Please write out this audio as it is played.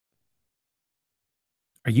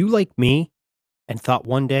Are you like me and thought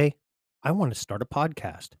one day, I want to start a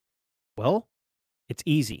podcast? Well, it's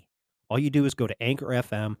easy. All you do is go to Anchor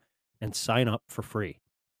FM and sign up for free.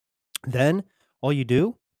 Then all you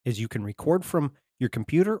do is you can record from your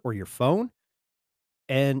computer or your phone.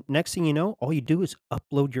 And next thing you know, all you do is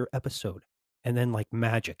upload your episode. And then, like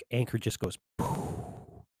magic, Anchor just goes poof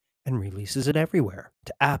and releases it everywhere,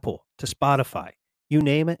 to Apple, to Spotify. You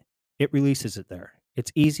name it, it releases it there.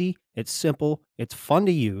 It's easy, it's simple, it's fun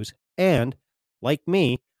to use. And like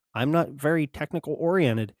me, I'm not very technical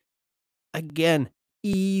oriented. Again,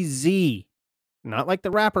 easy. Not like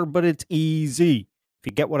the rapper, but it's easy, if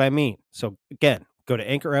you get what I mean. So again, go to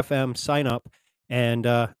Anchor FM, sign up, and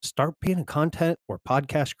start being a content or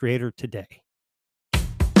podcast creator today.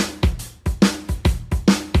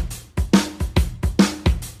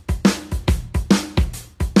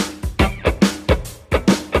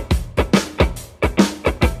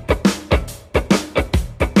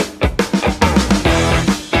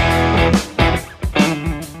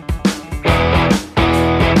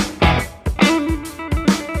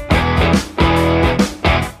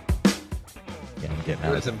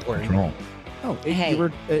 That's important. Control. Oh, Hey. you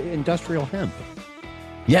were industrial hemp.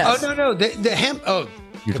 Yes. Oh, no, the hemp. Oh,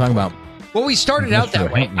 You're talking about well, we started out that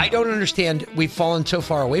Industrial way. hemp. I don't understand. We've fallen so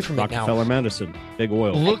far away from it now. Rockefeller medicine, big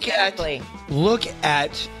oil. Look Exactly.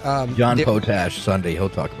 at John the- Potash Sunday. He'll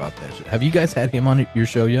talk about that shit. Have you guys had him on your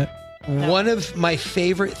show yet? One of my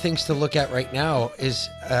favorite things to look at right now is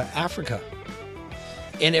Africa.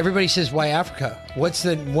 And everybody says, why Africa? What's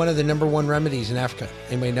one of the number one remedies in Africa?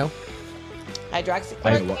 Anybody know?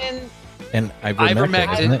 Hydroxychloroquine, And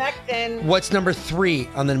Ivermectin. isn't it? ivermectin, What's number 3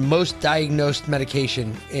 on the most diagnosed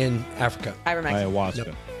medication in Africa? ivermectin,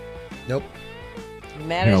 Ayahuasca. Nope.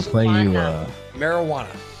 I'll play you. marijuana.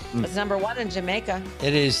 Marijuana. It's number 1 in Jamaica.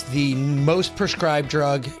 It is the most prescribed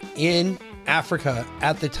drug in Africa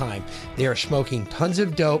at the time. They are smoking tons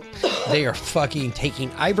of dope. They are fucking taking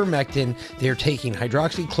ivermectin. They're taking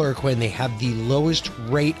hydroxychloroquine. They have the lowest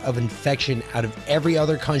rate of infection out of every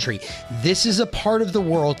other country. This is a part of the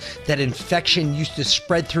world that infection used to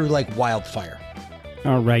spread through like wildfire.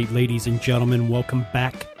 All right, ladies and gentlemen, welcome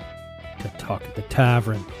back to Talk at the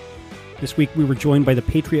Tavern. This week we were joined by the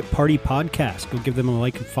Patriot Party Podcast. Go give them a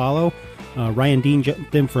like and follow. Ryan Dean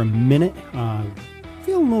jumped in for a minute.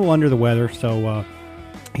 Feeling a little under the weather, so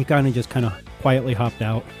he kind of quietly hopped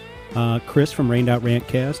out. Chris from Rained Out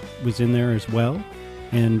Rantcast was in there as well,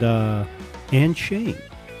 and Shane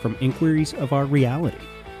from Inquiries of Our Reality.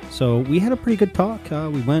 So we had a pretty good talk.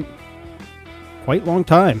 We went quite long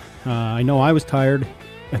time. I know I was tired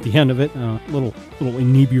at the end of it, a little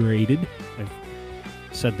inebriated. I've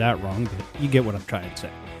said that wrong, but you get what I'm trying to say.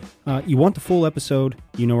 You want the full episode,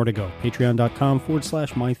 you know where to go.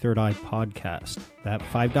 Patreon.com/My Third Eye Podcast. That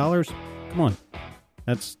 $5? Come on.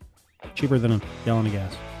 That's cheaper than a gallon of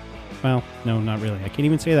gas. Well, no, not really. I can't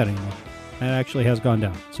even say that anymore. That actually has gone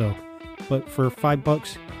down. So, but for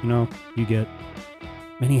 $5, you get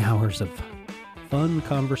many hours of fun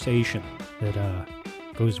conversation that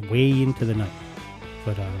goes way into the night.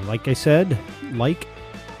 But like I said, like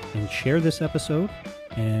and share this episode.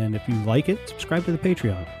 And if you like it, subscribe to the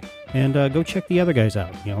Patreon. And go check the other guys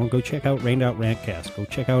out. Go check out Rained Out Rantcast. Go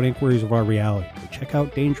check out Inquiries of Our Reality. Go check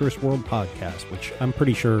out Dangerous World Podcast, which I'm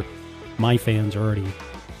pretty sure my fans are already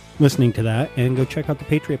listening to that. And go check out the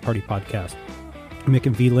Patriot Party Podcast. Mick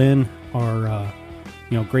and V. Lynn are,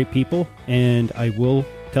 great people. And I will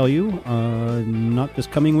tell you, not this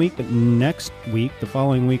coming week, but next week, the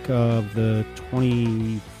following week of the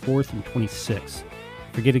 24th and 26th.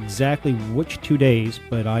 Forget exactly which 2 days,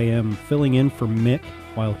 but I am filling in for Mick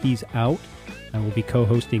while he's out. I will be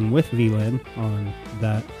co-hosting with VLN on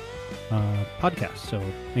that podcast. So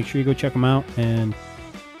make sure you go check them out and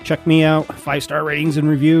check me out. 5-star ratings and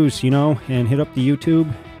reviews, and hit up the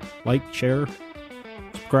YouTube. Like, share,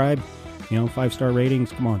 subscribe, 5-star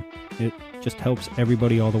ratings. Come on. It just helps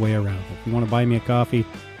everybody all the way around. If you want to buy me a coffee,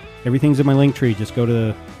 everything's in my link tree. Just go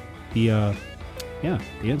to the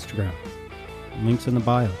Instagram. Links in the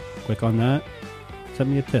bio. Click on that. Send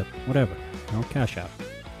me a tip. Whatever. I'll cash out.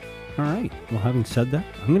 All right. Well, having said that,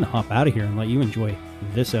 I'm going to hop out of here and let you enjoy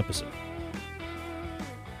this episode.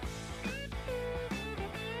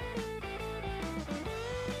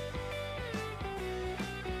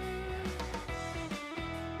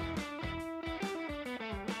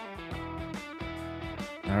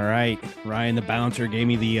 All right. Ryan the bouncer gave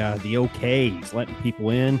me the okay. He's letting people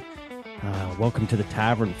in. Welcome to the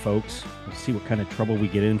tavern, folks. Let's see what kind of trouble we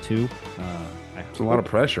get into. It's a lot of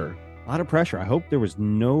pressure. A lot of pressure. I hope there was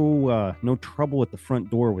no trouble at the front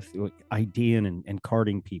door with IDing and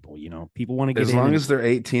carding people. People want to get As in long and- as they're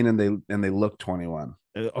 18 and they look 21.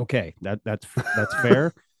 Okay, that's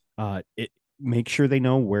fair. It make sure they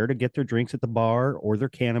know where to get their drinks at the bar or their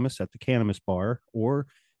cannabis at the cannabis bar, or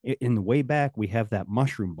in the way back we have that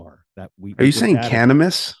mushroom bar that Are we you just saying added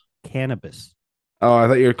cannabis? cannabis. Oh, I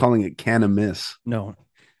thought you were calling it cannabis. No,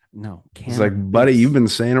 It's like, cannabis. buddy, you've been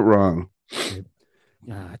saying it wrong.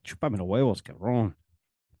 Chúpame los huevos, cabrón.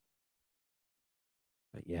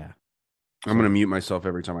 But yeah. I'm gonna mute myself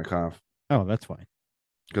every time I cough Oh, that's fine.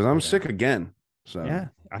 because I'm sick again. So Yeah,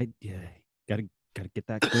 gotta get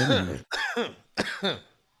that quinn.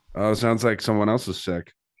 Oh, it sounds like someone else is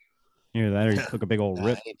sick. Either that or you took a big old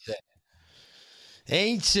rip.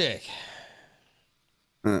 Ain't sick.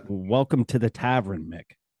 Welcome to the tavern,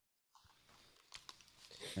 Mick.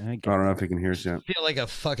 I don't know if he can hear us yet. I feel like a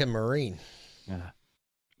fucking Marine.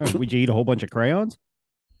 Would you eat a whole bunch of crayons?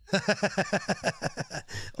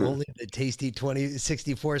 Only the tasty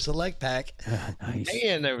 2064 select pack. Nice.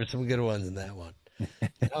 Man, there were some good ones in that one.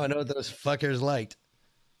 Now I know what those fuckers liked.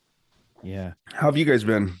 Yeah. How have you guys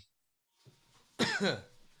been?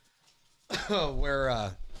 We're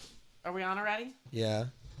Are we on already? yeah,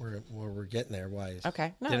 we're getting there. Why is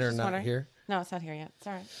Okay. No, dinner just not wondering. here? No, it's not here yet. It's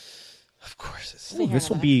all right. Of course it's We'll be This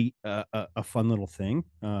here will in a minute. be a fun little thing.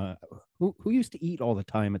 Who used to eat all the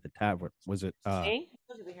time at the tavern? Was it See?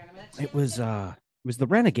 We'll be here in a minute. it was the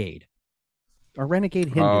renegade. Our renegade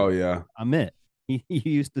Hindu. Oh yeah. Amit. He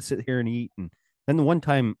used to sit here and eat, and then the one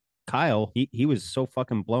time Kyle, he was so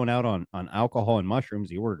fucking blown out on alcohol and mushrooms,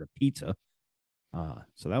 he ordered a pizza.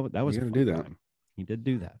 So that was You a gotta fun do that. time. He did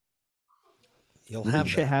do that. You'll Weird have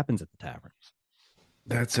shit that, happens at the tavern.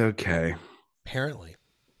 That's okay. apparently.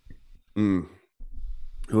 Who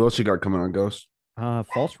else you got coming on, Ghost?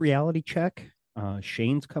 False reality check.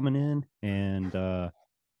 Shane's coming in, and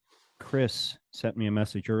Chris sent me a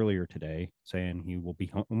message earlier today saying he will be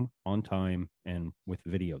home on time and with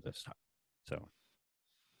video this time. So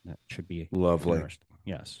that should be Lovely. interesting.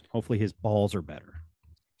 Yes. Hopefully his balls are better.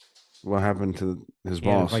 What happened to his He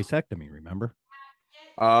had a balls? vasectomy, remember?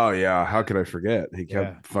 Oh yeah. How could I forget? He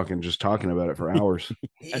kept Yeah. fucking just talking about it for hours.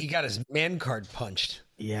 He got his man card punched.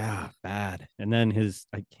 Yeah, bad. And then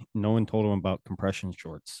no one told him about compression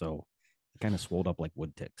shorts, so it kind of swelled up like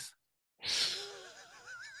wood ticks.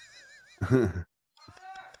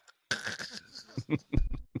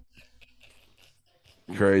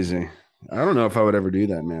 Crazy. I don't know if I would ever do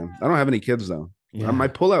that, man. I don't have any kids though. Yeah. My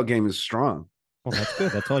pullout game is strong. Well, that's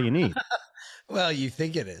good. That's all you need. Well, you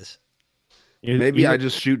think it is. Maybe I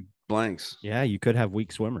just shoot blanks. Yeah, you could have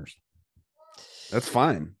weak swimmers. That's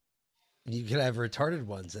fine. You could have retarded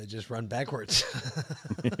ones that just run backwards.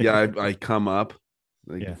 Yeah, I come up,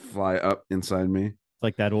 Yeah. fly up inside me. It's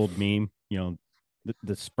like that old meme,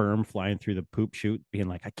 the sperm flying through the poop chute, being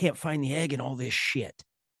like, I can't find the egg in all this shit.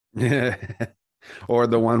 Yeah. Or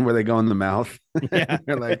the one where they go in the mouth. Yeah.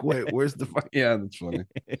 They're like, wait, where's the fuck? Yeah, that's funny.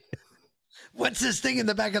 What's this thing in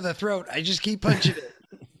the back of the throat? I just keep punching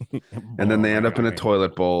it. And then they end up in a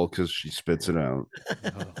toilet bowl because she spits it out.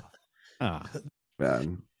 Ah,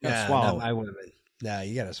 Bad. Yeah, swallow. not my women. Nah,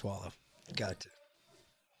 you gotta swallow. Got to.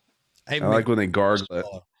 I like when they gargle it.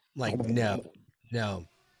 swallow. Like no.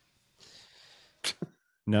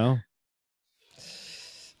 no.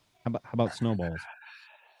 How about snowballs?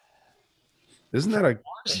 Isn't that a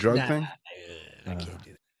drug Nah, thing? I can't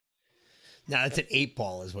do that. No, that's an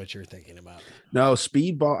 8-ball is what you're thinking about. No,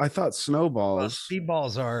 speedball. I thought snowballs.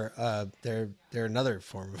 Speedballs are they're another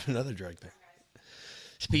form of another drug thing.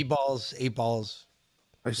 Speedballs, 8-balls.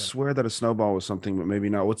 I swear that a snowball was something, but maybe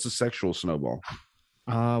not. What's the sexual snowball?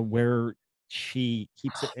 Where she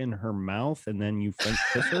keeps it in her mouth and then you French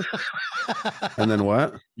kiss her. And then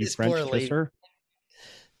what? You This French poor kiss lady. her.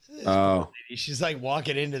 Oh, She's like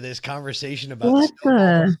walking into this conversation about What the?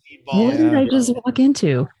 speedball. What did I just walk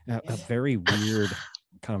into? A very weird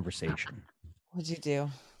conversation. What'd you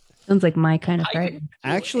do? Sounds like my kind of fright.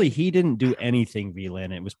 Actually, he didn't do anything,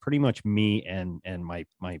 VLAN. It was pretty much me and my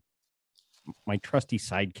trusty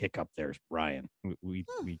sidekick up there, Ryan. We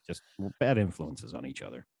just we're bad influences on each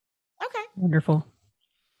other. Okay. Wonderful.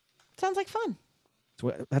 Sounds like fun.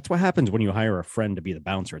 That's what happens when you hire a friend to be the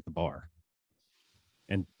bouncer at the bar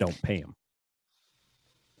and don't pay him.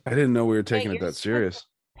 I didn't know we were taking Wait, it you're that serious.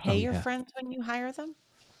 Pay your yeah. friends when you hire them?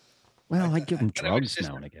 Well, I give them thought it was drugs just-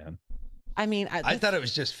 now and again. I mean, I thought it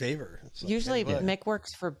was just favor. It's like, usually hey, look. Mick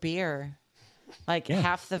works for beer. Like Yeah.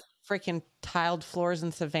 half the freaking tiled floors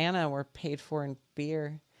in Savannah were paid for in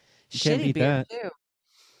beer. You can't Shitty beat beer that. too.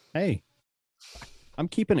 Hey, I'm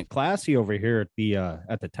keeping it classy over here at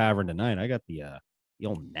the tavern tonight. I got the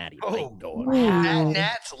old natty Oh, light going.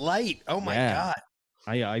 Nat's light. Oh my Yeah.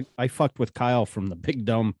 god. I fucked with Kyle from the Big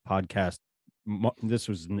Dumb podcast. This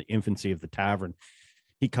was in the infancy of the tavern.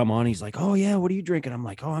 he come on. He's like, "Oh yeah, what are you drinking?" I'm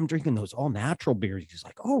like, "Oh, I'm drinking those all natural beers." He's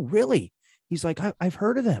like, "Oh really?" He's like, I've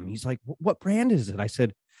heard of them." He's like, "What brand is it?" I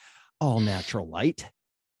said, "All Natural Light."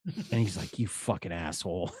 And he's like, "You fucking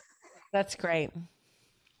asshole." That's great.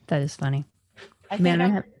 That is funny. I Man,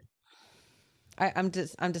 think I have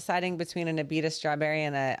I'm deciding between an Abita strawberry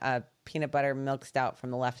and a peanut butter milk stout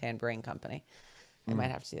from the Left Hand Brewing Company. I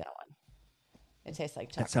might have to do that one. It tastes like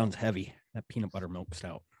chocolate. That sounds heavy. That peanut butter milk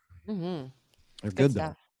stout. Mm-hmm. They're good though.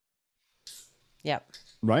 Stuff. Yep.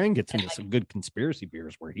 Ryan gets into some good conspiracy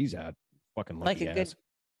beers where he's at. Fucking Like lucky a ass. good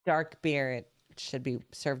dark beer, it should be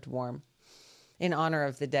served warm in honor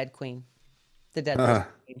of the dead queen. The dead person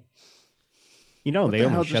queen. You know, What they the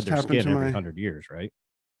only hell shed just their happened skin to every my- 100 years, right?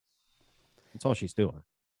 That's all she's doing.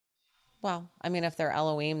 Well, I mean, if they're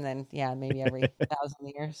Elohim, then yeah, maybe every 1,000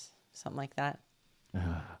 years, something like that.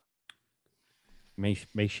 May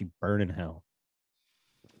she burn in hell.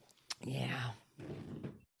 Yeah.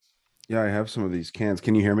 Yeah, I have some of these cans.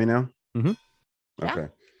 Can you hear me now? Mhm. Yeah. Okay.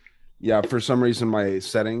 Yeah, for some reason my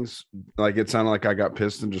settings, like it sounded like I got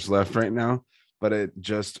pissed and just left right now, but it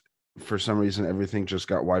just for some reason everything just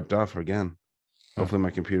got wiped off again. Hopefully my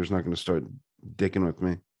computer's not going to start dicking with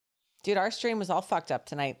me. Dude, our stream was all fucked up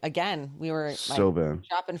tonight. Again, we were So like bad.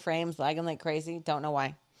 dropping frames, lagging like crazy. Don't know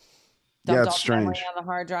why. Yeah, Dumped it's all the memory strange. on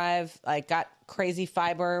the hard drive. Like got crazy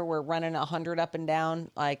fiber. We're running 100 up and down.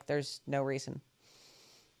 Like there's no reason.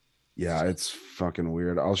 Yeah, it's fucking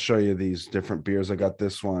weird. I'll show you these different beers. I got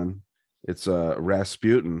this one. It's a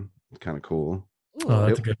Rasputin. Kind of cool. Oh,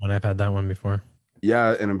 that's a Yep. good one. I've had that one before.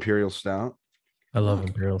 Yeah, an Imperial Stout. I love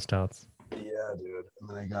Imperial Stouts. Yeah, dude. And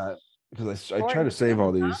then I got because I try to save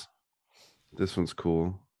all these. This one's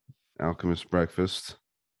cool. Alchemist Breakfast.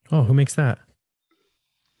 Oh, who makes that?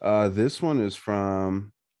 This one is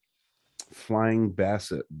from Flying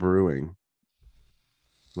Basset Brewing.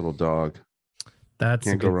 Little dog. That's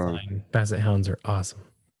Can't a go good wrong. sign. Basset Hounds are awesome.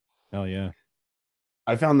 Hell yeah.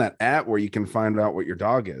 I found that app where you can find out what your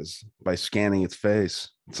dog is by scanning its face.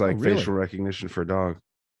 It's like really? facial recognition for a dog.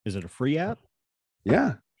 Is it a free app?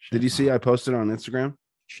 Yeah. Did you see I posted on Instagram?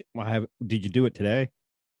 Shit, well, did you do it today?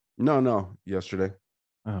 No, yesterday.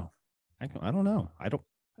 Oh, I don't know. I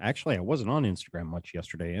wasn't on Instagram much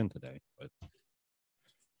yesterday and today, but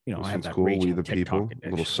you know, This I have one's that cool. We raging the TikTok people.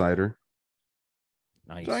 addiction. Little cider.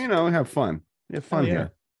 Nice. So have fun. You have fun yeah.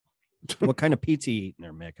 here. What kind of pizza you eating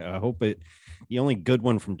there, Mick? I hope the only good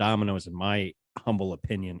one from Domino's, in my humble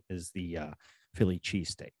opinion, is the Philly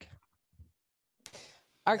cheesesteak.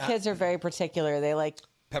 Our kids are very particular. They like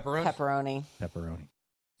Pepperoni. pepperoni.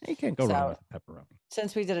 You can't go wrong with pepperoni.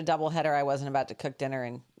 Since we did a double header, I wasn't about to cook dinner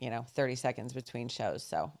in 30 seconds between shows.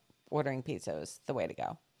 So ordering pizza was the way to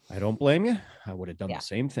go. I don't blame you. I would have done Yeah. the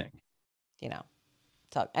same thing.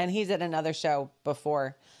 So, and he's at another show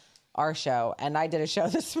before our show, and I did a show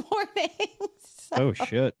this morning. Oh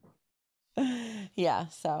shit! Yeah,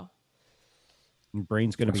 so Your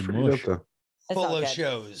brain's gonna That's be pretty mush. dope, though. it's all Full of good.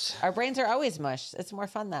 shows. Our brains are always mush. It's more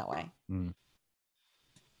fun that way.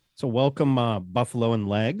 So welcome, Buffalo and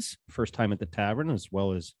Legs, first time at the tavern, as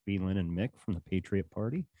well as Phelan and Mick from the Patriot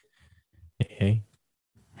Party. Hey.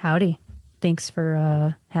 howdy. Thanks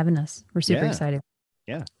for having us. We're super Yeah. excited.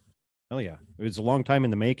 Oh yeah, it was a long time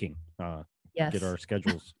in the making. Yes. Get our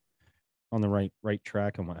schedules on the right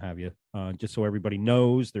track and what have you. Just so everybody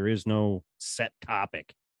knows, there is no set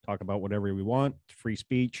topic. Talk about whatever we want. Free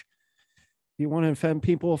speech. If you want to offend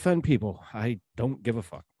people. I don't give a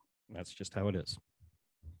fuck. That's just how it is.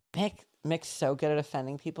 Mick's so good at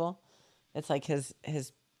offending people. It's like his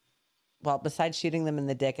well, besides shooting them in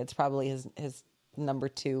the dick, it's probably his number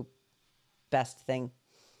 2 best thing.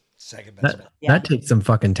 Second best. Yeah. That takes some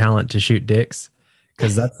fucking talent to shoot dicks.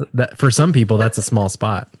 Because that for some people, that's a small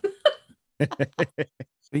spot.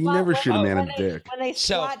 You never shoot a man in the dick. When they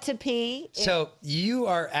So- squat to pee. So you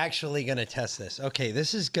are actually going to test this. Okay,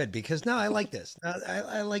 this is good because I like this.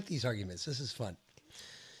 I like these arguments. This is fun.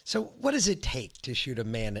 So what does it take to shoot a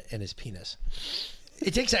man and his penis?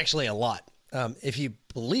 It takes actually a lot, if you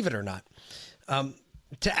believe it or not.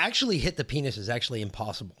 To actually hit the penis is actually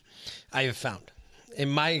impossible. I have found in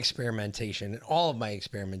my experimentation, in all of my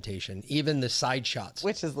experimentation, even the side shots,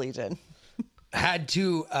 which is Legion. had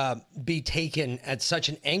to be taken at such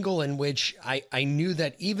an angle in which I knew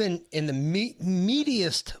that even in the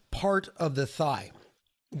meatiest part of the thigh,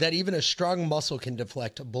 that even a strong muscle can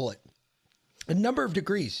deflect a bullet. A number of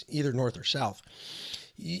degrees, either north or south.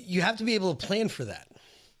 You have to be able to plan for that.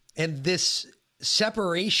 And this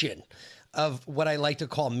separation of what I like to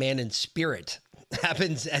call man and spirit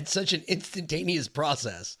happens at such an instantaneous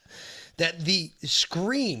process that the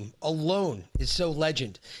scream alone is so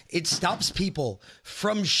legend. It stops people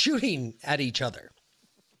from shooting at each other.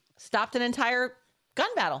 stopped an entire gun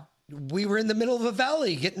battle. We were in the middle of a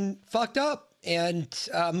valley getting fucked up, and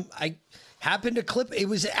I happened to clip. It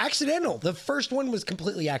was accidental. The first one was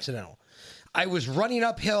completely accidental. I was running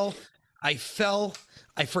uphill. I fell.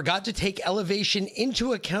 I forgot to take elevation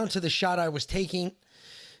into account to the shot I was taking.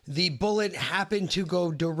 The bullet happened to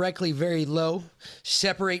go directly very low,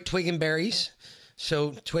 separate twig and berries.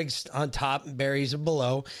 So twigs on top, berries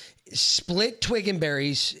below. Split twig and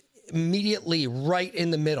berries immediately right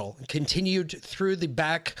in the middle. Continued through the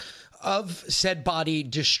back of said body,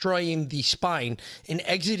 destroying the spine and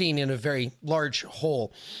exiting in a very large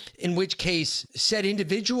hole. In which case, said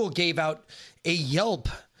individual gave out a yelp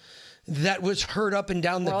that was heard up and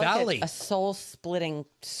down the valley. A soul-splitting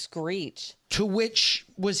screech. To which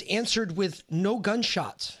was answered with no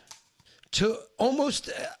gunshots. To almost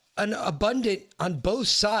an abundant on both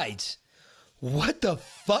sides. What the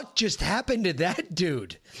fuck just happened to that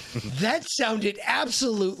dude? That sounded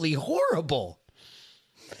absolutely horrible.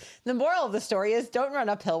 The moral of the story is don't run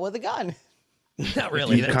uphill with a gun. Not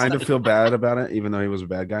really. You kind of feel bad about it, even though he was a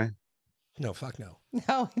bad guy. No, fuck no.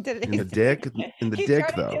 No, he did it. In the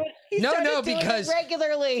dick, though. No, because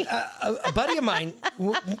regularly. A buddy of mine,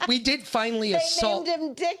 we did finally assault. They named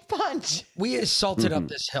him Dick Punch. We assaulted up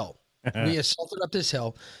this hill. We assaulted up this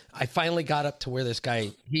hill. I finally got up to where this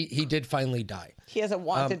guy, he did finally die. He has a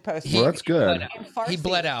wanted poster. Well, that's good. He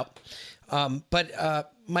bled out.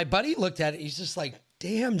 But my buddy looked at it. He's just like,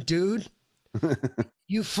 damn, dude,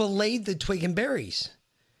 you filleted the twig and berries.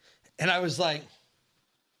 And I was like,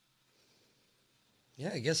 yeah,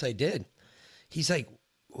 I guess I did. He's like,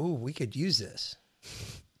 ooh, we could use this.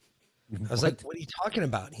 I was like, what are you talking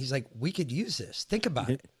about? He's like, we could use this. Think about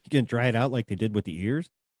it. You can dry it out like they did with the ears?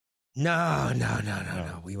 No.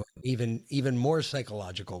 We were even more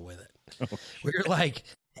psychological with it. We were like,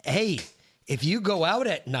 hey, if you go out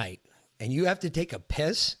at night and you have to take a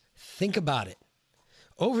piss, think about it.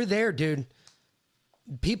 Over there, dude,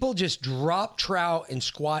 people just drop trout and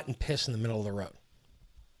squat and piss in the middle of the road.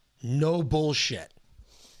 No bullshit.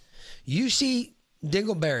 You see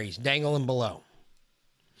dingleberries dangling below.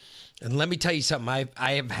 And let me tell you something.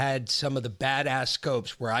 I have had some of the badass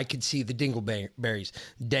scopes where I could see the dingleberries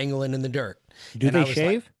dangling in the dirt. Do And they I was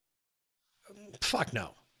shave? Like, fuck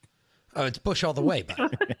no. Oh, it's bush all the way, but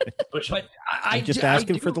I'm just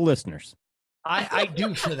asking for the listeners. I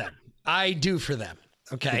do for them. I do for them.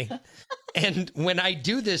 Okay. And when I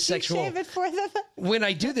do this sexual, shave it for them. When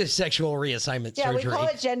I do this sexual reassignment Yeah, surgery, we call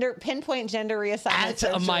it pinpoint gender reassignment. that's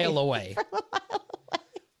a mile away.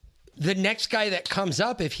 The next guy that comes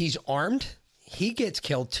up, if he's armed, he gets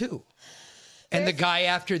killed too. And the guy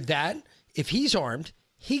after that, if he's armed,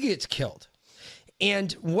 he gets killed.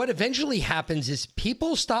 And what eventually happens is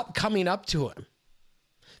people stop coming up to him.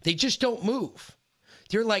 They just don't move.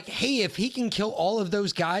 They're like, hey, if he can kill all of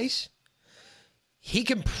those guys, he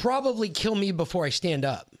can probably kill me before I stand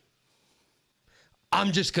up.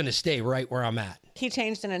 I'm just going to stay right where I'm at. He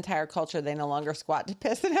changed an entire culture. They no longer squat to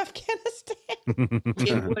piss in Afghanistan.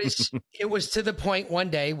 It was to the point one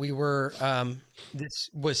day we were, this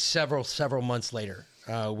was several months later.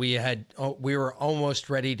 We were almost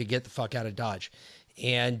ready to get the fuck out of Dodge.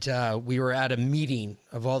 And we were at a meeting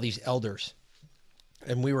of all these elders.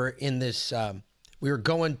 And we were in this, we were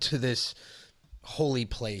going to this holy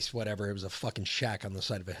place, whatever. It was a fucking shack on the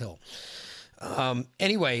side of a hill.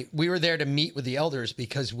 Anyway, we were there to meet with the elders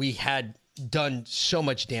because we had done so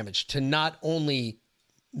much damage to not only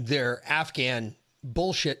their Afghan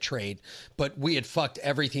bullshit trade, but we had fucked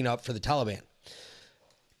everything up for the Taliban.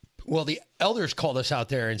 Well, the elders called us out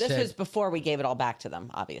there and said... This was before we gave it all back to them,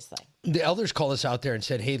 obviously. The elders called us out there and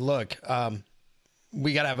said, hey, look,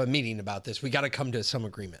 we got to have a meeting about this. We got to come to some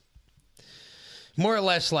agreement. More or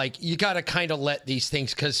less like you got to kind of let these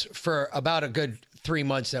things, because for about a good 3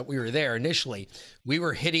 months that we were there initially, we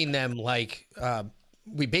were hitting them like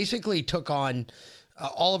we basically took on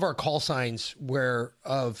all of our call signs were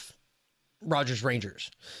of Rogers Rangers,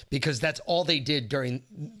 because that's all they did during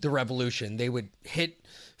the revolution. They would hit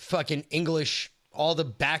fucking English, all the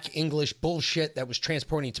back English bullshit that was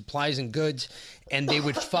transporting supplies and goods, and they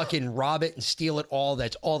would fucking rob it and steal it all.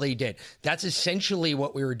 That's all they did. That's essentially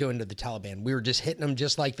what we were doing to the Taliban. We were just hitting them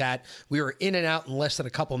just like that. We were in and out in less than a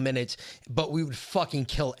couple minutes, but we would fucking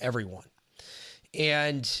kill everyone.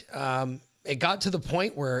 And it got to the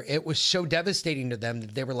point where it was so devastating to them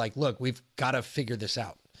that they were like, look, we've got to figure this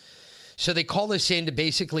out. So they called us in to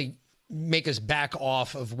basically make us back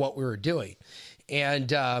off of what we were doing.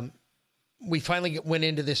 And we finally went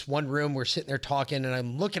into this one room. We're sitting there talking, and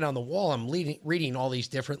I'm looking on the wall. I'm reading all these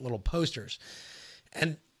different little posters.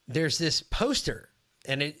 And there's this poster,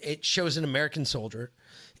 and it shows an American soldier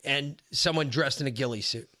and someone dressed in a ghillie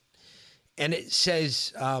suit. and it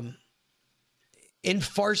says in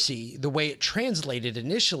Farsi, the way it translated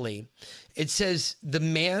initially, it says the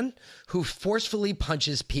man who forcefully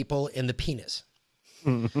punches people in the penis.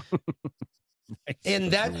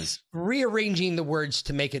 And that's rearranging the words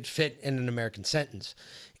to make it fit in an American sentence.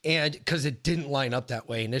 And because it didn't line up that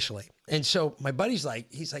way initially. And so my buddy's like,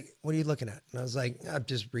 he's like, what are you looking at? And I was like, I'm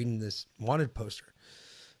just reading this wanted poster.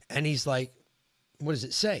 And he's like, what does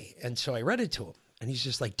it say? And so I read it to him. And he's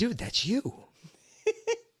just like, dude, that's you.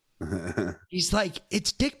 He's like,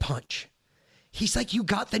 it's Dick Punch. He's like, you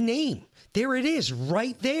got the name. There it is,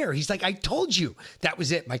 right there. He's like, I told you. That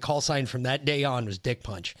was it. My call sign from that day on was Dick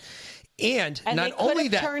Punch. And not they could only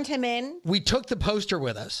have that, turned him in. we took the poster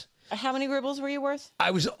with us. How many rubles were you worth?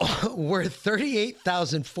 I was worth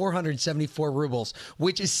 38,474 rubles,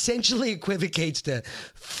 which essentially equivocates to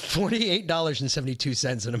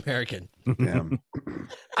 $48.72 in American. Damn.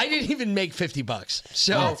 I didn't even make $50.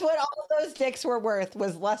 So That's what all of those dicks were worth,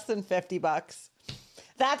 was less than $50.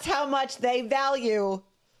 That's how much they value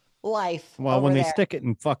life. Well, over when they there. stick it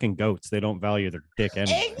in fucking goats, they don't value their dick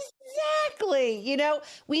anyway. Exactly. You know,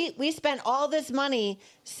 we spent all this money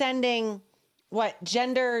sending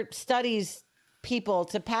gender studies people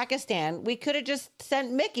to Pakistan. We could have just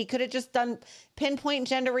sent Mickey, could have just done pinpoint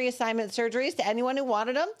gender reassignment surgeries to anyone who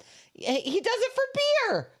wanted them. He does it for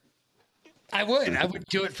beer. I would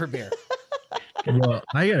do it for beer. Well,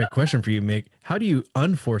 I got a question for you, Mick. How do you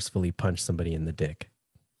unforcefully punch somebody in the dick?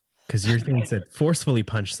 Because your thing said forcefully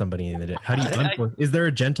punch somebody in the dick. How do you is there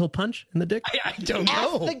a gentle punch in the dick? I don't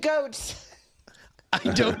Ask know. the goats. I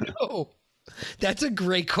don't know. That's a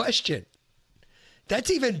great question. That's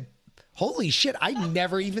even, holy shit, I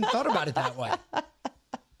never even thought about it that way.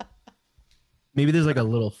 Maybe there's like a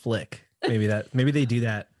little flick. Maybe they do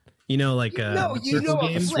that. You know, like No, you circle know a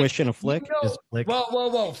game? flick. Swish and a flick. You know- Just flick.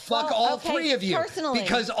 Whoa. Fuck Well, all okay, three of you. personally.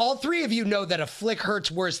 Because all three of you know that a flick hurts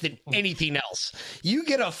worse than anything else. You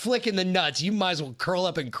get a flick in the nuts, you might as well curl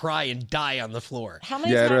up and cry and die on the floor. How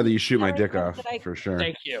many Yeah, I'd times- rather you shoot how my many dick times off did I- for sure.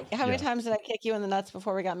 Thank you. How many times did I kick you in the nuts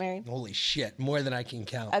before we got married? Holy shit, more than I can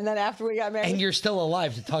count. And then after we got married? And you're still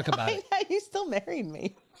alive to talk about it. you still married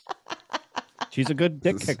me. She's a good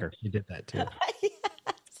dick kicker. You did that too.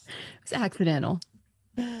 It's accidental.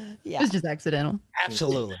 It Yeah. was just accidental.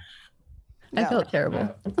 Absolutely. I No. felt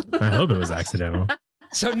terrible. I hope it was accidental.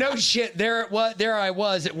 So no shit, there I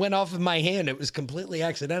was. It went off of my hand. It was completely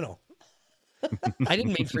accidental. I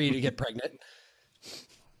didn't mean for you to get pregnant.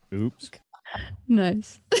 Oops.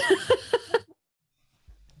 Nice.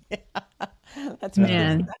 That's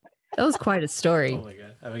Man, that was quite a story. my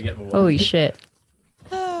god. I'm gonna get more. Holy shit.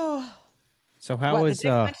 Oh. So What, the dick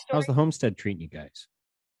punch how's story? the homestead treating you guys?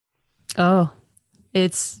 Oh,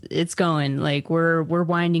 it's going, like we're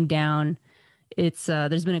winding down. It's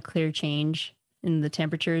there's been a clear change in the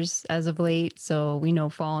temperatures as of late, so we know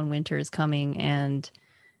fall and winter is coming, and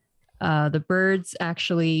the birds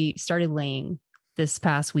actually started laying this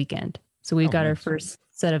past weekend. So we've got our first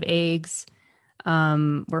set of eggs.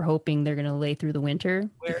 We're hoping they're going to lay through the winter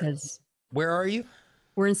because Where are you?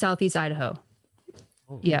 we're in Southeast Idaho.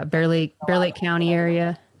 Yeah, Bear Lake County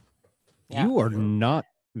area. Yeah. You are not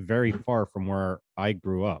very far from where I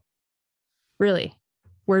grew up. Really?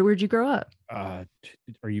 Where'd you grow up? Are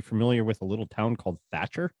you familiar with a little town called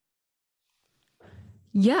Thatcher?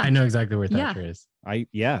 Yeah. I know exactly where Yeah. Thatcher is. I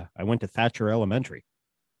went to Thatcher Elementary.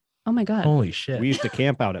 Oh my God. Holy shit. We used to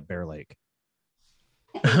camp out at Bear Lake.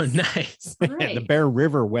 Oh, nice. The Right. Bear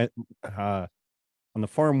River went on the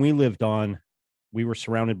farm we lived on. We were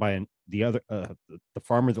surrounded by the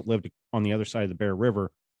farmer that lived on the other side of the Bear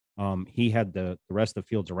River. He had the rest of the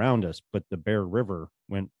fields around us, but the Bear River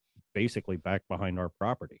went basically back behind our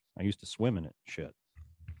property. I used to swim in it. Shit,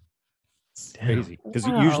 Damn. crazy. Because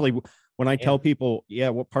Wow. usually when I tell people, yeah,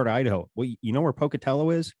 what part of Idaho? Well, you know where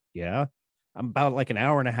Pocatello is? Yeah. I'm about like an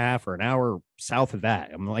hour and a half or an hour south of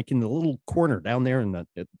that. I'm like in the little corner down there in the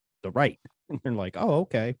right. And they're like, oh,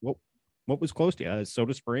 okay. What was close to you?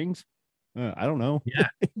 Soda Springs? I don't know.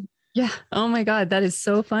 Yeah. Oh my God. That is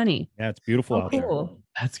so funny. Yeah, it's beautiful Oh, out there. cool.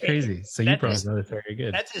 That's crazy. So you That probably is- know this very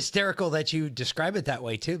good. That's hysterical that you describe it that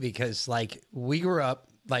way too, because like we grew up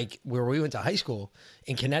like where we went to high school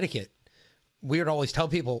in Connecticut. We would always tell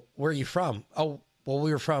people, where are you from? Oh, well,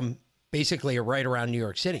 we were from basically right around New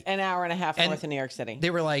York City. An hour and a half And north of New York City.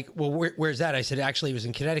 They were like, well, where's that? I said, actually, it was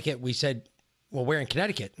in Connecticut. We said, well, we're in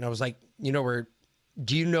Connecticut. And I was like, do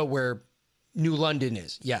you know where New London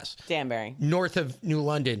is? Yes. Danbury. North of New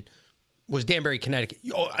London was Danbury, Connecticut.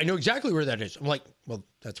 Oh, I know exactly where that is. I'm like, well,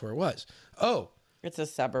 that's where it was. Oh, It's a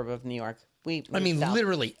suburb of New York. We I mean, moved south.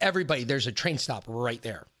 literally everybody, there's a train stop right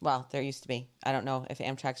there. Well, there used to be. I don't know if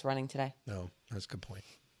Amtrak's running today. No, that's a good point.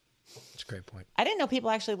 That's a great point. I didn't know people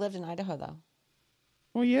actually lived in Idaho though.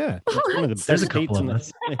 Well, yeah, it's one of the best There's a states couple in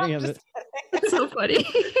of the. us. Yeah, That's so funny.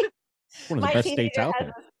 one of the best states out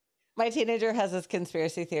there. My teenager has this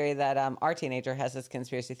conspiracy theory that our teenager has this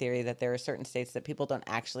conspiracy theory that there are certain states that people don't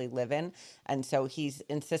actually live in, and so he's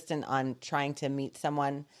insistent on trying to meet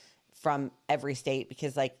someone from every state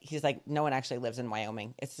because he's like no one actually lives in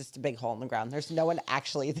Wyoming. It's just a big hole in the ground. There's no one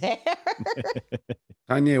actually there.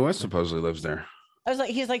 Kanye West supposedly lives there.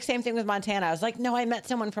 He's like same thing with Montana. I was like, no, I met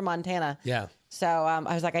someone from Montana. Yeah. So I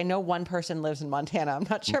was like, I know one person lives in Montana. I'm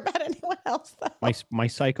not sure about anyone else though. My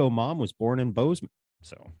psycho mom was born in Bozeman,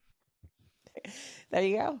 so There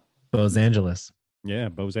you go. Los Angeles. yeah,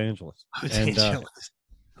 Los Angeles. Los And Angeles.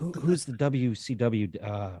 who's the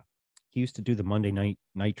WCW? He used to do the Monday Night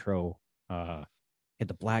Nitro. Had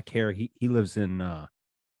the black hair. He lives in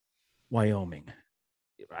Wyoming.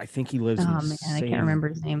 I think he lives Oh in man, the I can't remember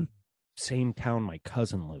his name. same town my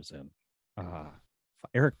cousin lives in.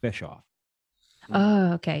 Eric Bischoff.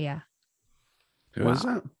 Oh, okay, yeah. Who is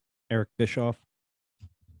that? Eric Bischoff.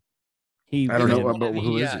 I don't know, one but of the,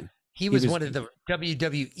 who is he? He was was- one of the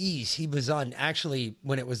WWEs. He was on actually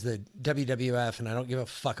when it was the WWF, and I don't give a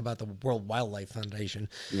fuck about the World Wildlife Foundation,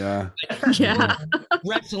 Yeah. Yeah.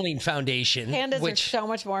 Wrestling Foundation, Pandas are which so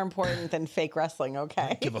much more important than fake wrestling. I Okay.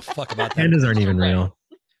 don't give a fuck about that. Pandas aren't even real.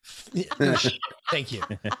 Thank you.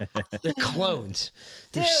 They're clones.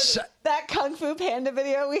 Dude, They're so- that Kung Fu Panda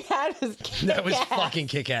video we had was that was kick-ass. fucking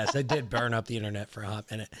kick-ass. I did burn up the internet for a hot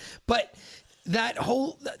minute, but that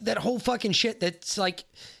whole fucking shit. That's like,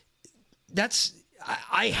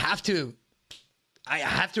 I have to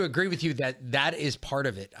agree with you that is part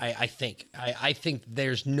of it. I think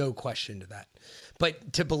there's no question to that.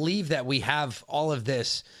 But to believe that we have all of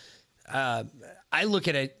this, I look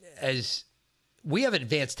at it as we have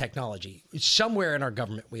advanced technology. Somewhere in our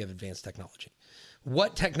government, we have advanced technology.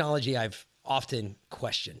 What technology I've often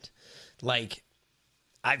questioned. Like,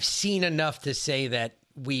 I've seen enough to say that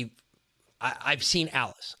I've seen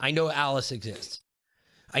Alice. I know Alice exists.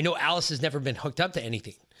 I know Alice has never been hooked up to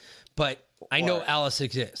anything, but I know Or Alice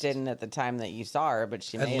exists. Didn't at the time that you saw her, but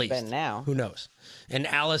she At may least. have been now. Who knows? And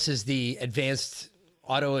Alice is the advanced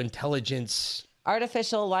auto intelligence.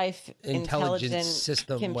 Artificial life Intelligence intelligent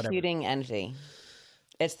system, whatever. computing entity.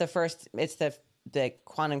 It's the first. It's the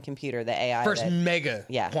quantum computer, the AI. First that, mega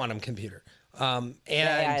yeah. quantum computer. the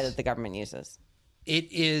AI And that the government uses.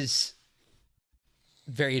 it is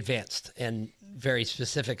very advanced and very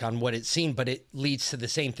specific on what it's seen, but it leads to the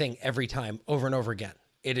same thing every time, over and over again.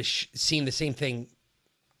 It has seen the same thing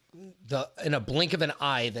in a blink of an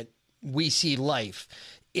eye that we see life.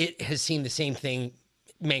 It has seen the same thing,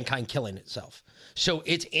 mankind killing itself. So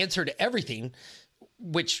it's answered everything,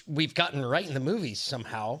 which we've gotten right in the movies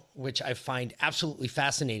somehow, which I find absolutely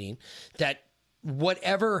fascinating, that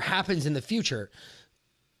whatever happens in the future,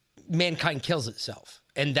 mankind kills itself.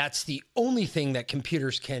 And that's the only thing that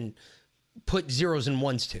computers can put zeros and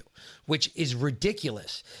ones to, which is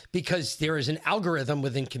ridiculous because there is an algorithm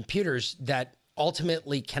within computers that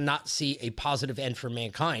ultimately cannot see a positive end for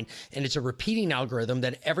mankind. And it's a repeating algorithm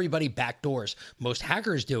that everybody backdoors. Most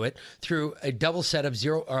hackers do it through a double set of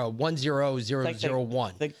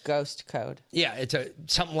 10001. The ghost code. Yeah, it's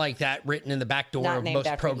something like that written in the back door Not of named most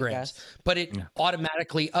after you, programs, Gus. but it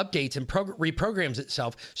automatically updates and reprograms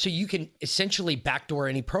itself, so you can essentially backdoor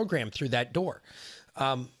any program through that door.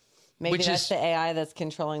 Maybe Which that's is- the AI that's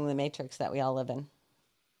controlling the matrix that we all live in.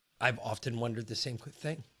 I've often wondered the same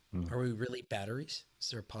thing. Are we really batteries? Is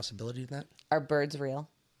there a possibility of that? Are birds real?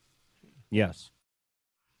 Yes,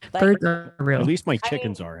 Like, Birds are real. at least my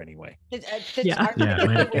chickens are anyway. Yeah. Yeah,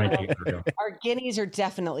 mine are real. Our guineas are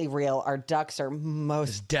definitely real. Our ducks are It's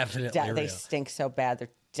most. definitely real. They stink so bad. They're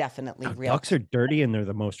definitely real. Ducks are dirty and they're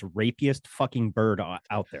the most rapiest fucking bird out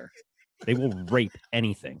there. They will rape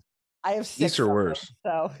anything. I have 6 Geese are of them, worse.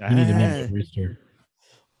 So You need to name a rooster.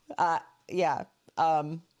 yeah.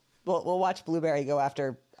 We'll watch Blueberry go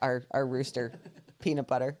after our rooster peanut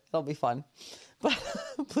butter. It'll be fun. But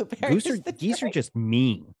Blueberry. Geese are just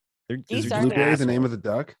mean. Geese They're are just Blueberry, the name assholes. of the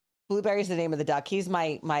duck. Blueberry's the name of the duck. He's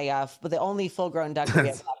my the only full grown duck that we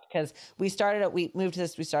have left because we moved to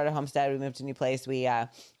this. We started a homestead. We moved to a new place. We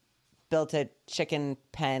built a chicken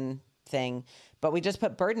pen thing, but we just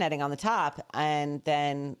put bird netting on the top, and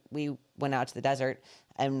then we went out to the desert.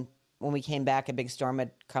 And when we came back, a big storm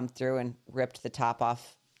had come through and ripped the top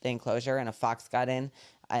off the enclosure, and a fox got in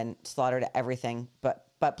and slaughtered everything but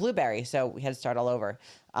Blueberry. So we had to start all over.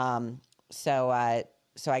 So I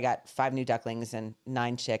got 5 new ducklings and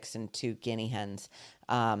 9 chicks and 2 guinea hens.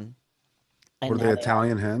 And Were now they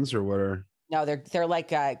Italian hens or what are? No, they're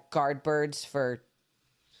like guard birds for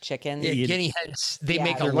chickens. Yeah, You- guinea hens, they Yeah,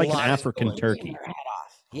 make a They're like an lot of African noise. turkey. Their head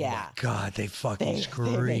off. Oh Yeah. my God, they fucking They make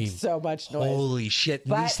scream. so much noise. Holy shit. And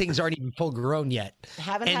But- these things aren't even full grown yet.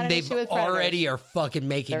 Haven't had And an they've issue with predators. already are fucking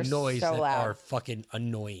making They're noise so that loud. are fucking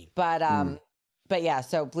annoying. But yeah,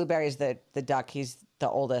 so Blueberry's the duck. He's the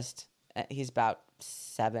oldest. He's about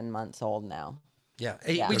 7 months old now. Yeah.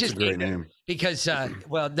 Yeah. We That's just a great named it name. because,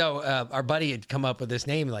 our buddy had come up with this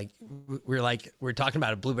name. Like, we're talking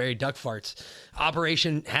about it, Blueberry Duck Farts.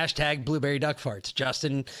 Operation # Blueberry Duck Farts.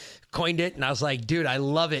 Justin coined it, and I was like, dude, I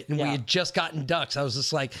love it. And we Yeah. had just gotten ducks. I was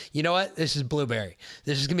just like, you know what? This is Blueberry.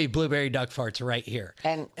 This is going to be Blueberry Duck Farts right here.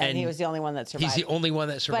 And he was the only one that survived. He's the only one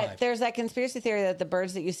that But survived. there's that conspiracy theory that the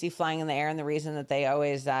birds that you see flying in the air and the reason that they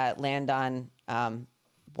always land on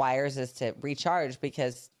wires is to recharge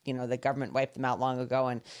because, the government wiped them out long ago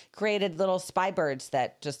and created little spy birds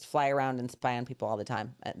that just fly around and spy on people all the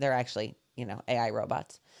time. They're actually, AI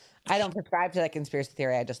robots. I don't subscribe to that conspiracy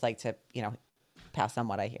theory. I just like to, pass on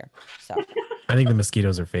what I hear. So I think the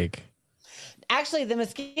mosquitoes are fake. actually the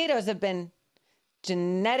mosquitoes have been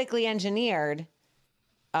genetically engineered.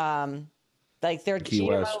 Like they're Key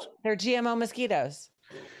West. they're GMO mosquitoes.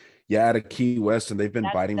 Yeah, out of Key West, and they've been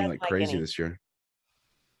That's- biting me that's like my crazy guinea. this year.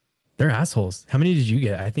 They're assholes. How many did you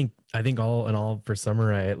get? I think all in all for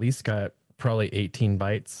summer, I at least got probably 18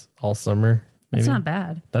 bites all summer. That's maybe. not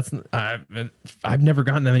bad. That's I've never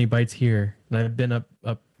gotten that many bites here, and I've been up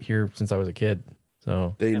here since I was a kid.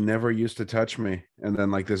 So They never used to touch me, and then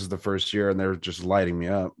like this is the first year, and they're just lighting me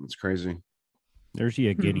up. It's crazy. There's you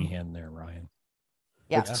a guinea hen there, Ryan.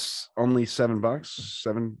 Yeah. It's only $7,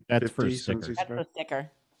 That's for a $7.50, sticker. That's a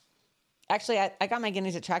sticker. Actually, I got my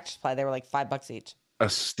guineas at Tractor Supply. They were like $5 each. A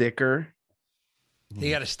sticker. They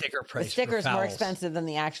got a sticker price. The sticker is for more fowls. expensive than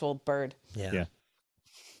the actual bird. Yeah. Yeah.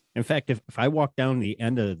 In fact, if I walk down the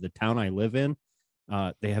end of the town I live in,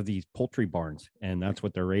 they have these poultry barns, and that's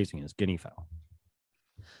what they're raising is guinea fowl.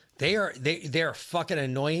 They are fucking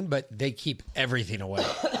annoying, but they keep everything away.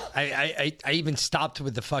 I even stopped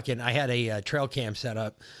with the fucking. I had a trail cam set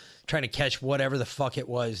up, trying to catch whatever the fuck it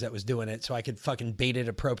was that was doing it, so I could fucking bait it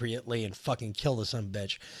appropriately and fucking kill the son of a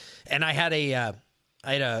bitch. And I had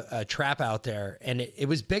a trap out there, and it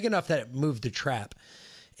was big enough that it moved the trap.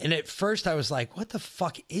 And at first, I was like, "What the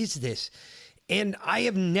fuck is this?" And I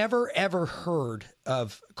have never ever heard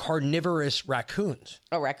of carnivorous raccoons.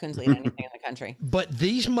 Oh, raccoons eat anything in the country. But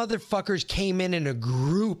these motherfuckers came in a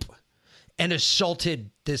group and assaulted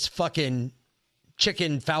this fucking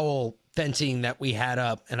chicken fowl fencing that we had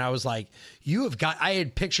up. And I was like, I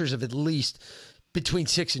had pictures of at least between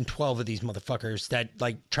 6 and 12 of these motherfuckers that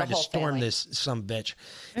like tried to whole storm family. this some bitch.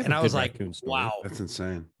 have And a I was good like, raccoon story. wow. That's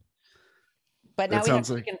insane. But now That we have sounds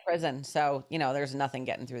like- chicken prison, so there's nothing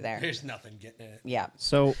getting through there. There's nothing getting in it. Yeah.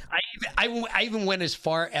 So I even went as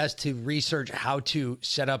far as to research how to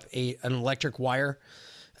set up an electric wire.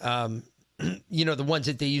 The ones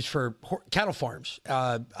that they use for cattle farms.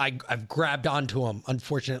 I've grabbed onto them,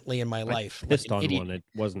 unfortunately, in my life. pissed an on idiot. one. It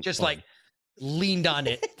wasn't Just fun. like leaned on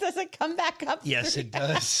it. Does it come back up? Yes, it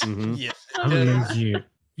does. Mhm. Yes, how many it games does. do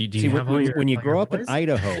you See, have all when you all grow your up in boys?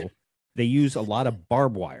 Idaho, they use a lot of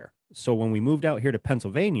barbed wire. So when we moved out here to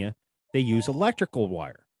Pennsylvania, they use electrical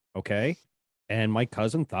wire. Okay. And my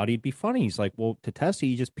cousin thought he'd be funny. He's like, well, to test it,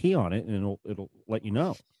 you just pee on it and it'll let you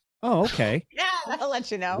know. Oh, okay. Yeah, I'll let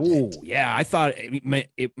you know. Oh, yeah. I thought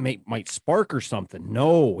might spark or something.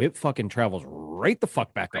 No, it fucking travels right the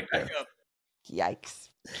fuck back up there. Yikes.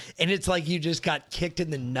 And it's like you just got kicked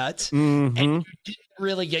in the nuts, Mhm. and you didn't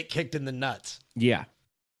really get kicked in the nuts. Yeah.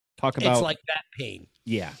 Talk about It's like that pain.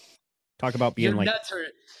 yeah. Talk about being Your like nuts are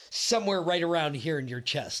somewhere right around here in your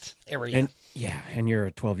chest area. and yeah, and you're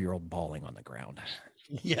a 12-year-old bawling on the ground.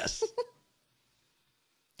 Yes.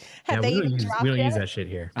 Have Yeah, they we don't, even use, dropped we don't use yet? that shit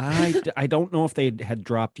here. I don't know if they had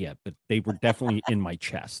dropped yet, but they were definitely in my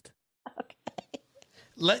chest.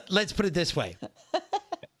 Let's put it this way.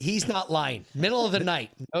 He's not lying. Middle of the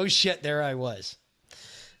night. No shit. There I was.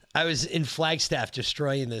 I was in Flagstaff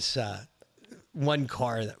destroying this one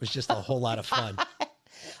car that was just a whole lot of fun.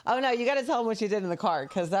 Oh no, you got to tell them what you did in the car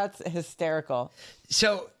because that's hysterical.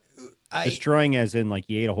 So Destroying as in like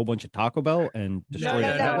you ate a whole bunch of Taco Bell and No, destroyed no,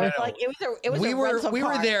 it no. that way? It's like it was we a were rental we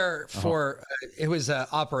were car. there for it was an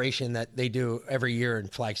operation that they do every year in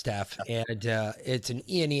Flagstaff, and it's an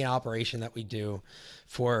E&E operation that we do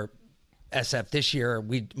for SF. This year,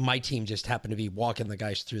 my team just happened to be walking the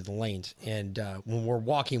guys through the lanes, and when we're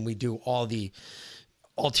walking, we do all the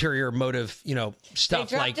ulterior motive, They stuff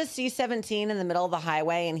dropped like a C-17 in the middle of the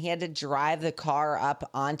highway, and he had to drive the car up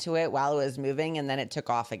onto it while it was moving, and then it took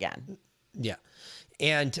off again. yeah,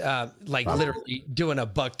 and like literally doing a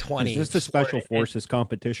 $120. Is this a special forces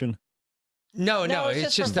competition? No,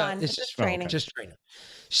 it's just for fun. it's It's just training. Just training.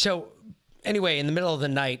 So anyway, in the middle of the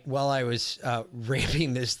night, while I was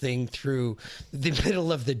ramping this thing through the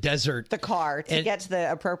middle of the desert, The car to get to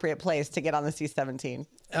the appropriate place to get on the C-17.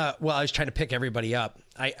 Well, I was trying to pick everybody up.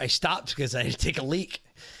 I stopped because I had to take a leak.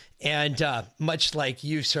 And much like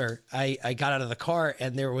you, sir, I got out of the car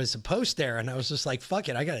and there was a post there, and I was just like, fuck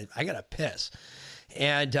it, I gotta piss.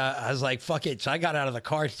 And I was like, fuck it. So I got out of the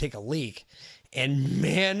car to take a leak. And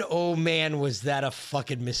man, oh man, was that a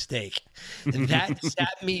fucking mistake. That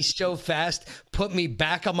sat me so fast, put me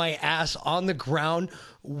back on my ass on the ground,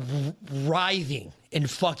 writhing in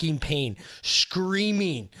fucking pain,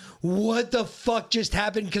 screaming, what the fuck just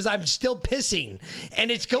happened? Because I'm still pissing and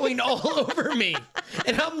it's going all over me.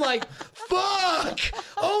 And I'm like, fuck,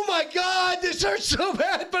 oh my God, this hurts so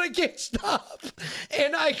bad, but I can't stop.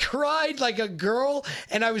 And I cried like a girl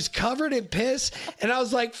and I was covered in piss. And I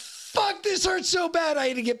was like, fuck, this hurts so bad. I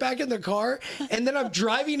had to get back in the car. And then I'm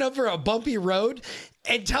driving over a bumpy road.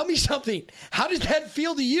 And tell me something. How did that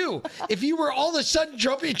feel to you? If you were all of a sudden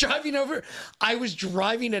driving over, I was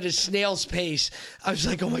driving at a snail's pace. I was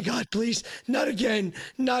like, oh my God, please, not again,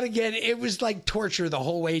 not again. It was like torture the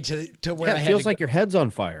whole way to where I had it feels to like your head's on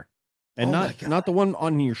fire. And not the one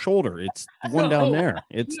on your shoulder. It's the one down there.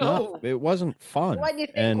 It's not, it wasn't fun. What you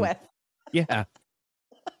think and with? Yeah.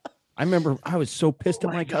 I remember I was so pissed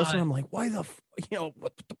at my cousin. God. I'm like, why the,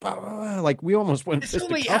 like we almost went This fist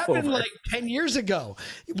only to cuff happened over. like 10 years ago.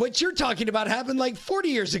 What you're talking about happened like 40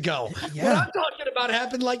 years ago. Yeah. What I'm talking about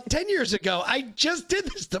happened like 10 years ago. I just did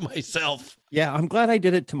this to myself. Yeah, I'm glad I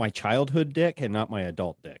did it to my childhood dick and not my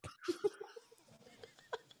adult dick.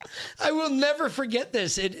 I will never forget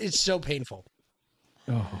this. It's so painful.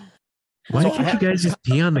 Oh. Why can't you guys just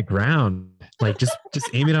pee on the ground? Like just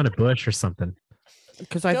aim it on a bush or something.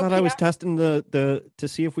 Because I thought I was testing the to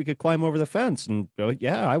see if we could climb over the fence, and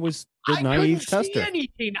yeah, I was the naive couldn't see tester.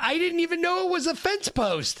 anything. I didn't even know it was a fence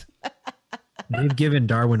post. They've given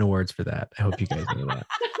Darwin awards for that. I hope you guys know that.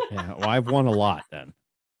 Yeah, well, I've won a lot then.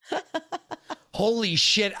 Holy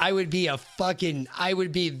shit! I would be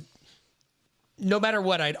no matter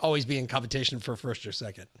what. I'd always be in competition for first or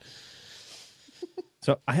second.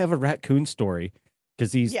 So I have a raccoon story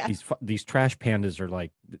because these trash pandas are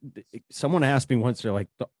like. Someone asked me once. They're like,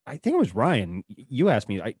 I think it was Ryan. You asked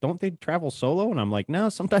me, don't they travel solo? And I'm like, no,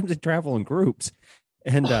 sometimes they travel in groups.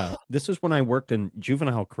 And this is when I worked in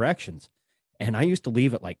juvenile corrections, and I used to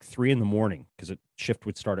leave at like 3 a.m. because the shift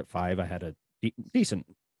would start at 5. I had a decent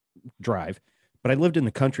drive, but I lived in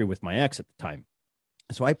the country with my ex at the time.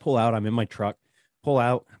 So I pull out. I'm in my truck. Pull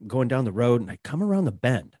out. I'm going down the road, and I come around the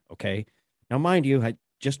bend. Okay. Now, mind you, I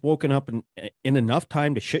just woken up in enough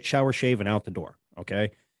time to shit, shower, shave, and out the door.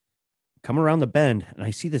 Okay. Come around the bend, and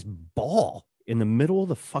I see this ball in the middle of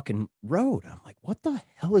the fucking road. I'm like, what the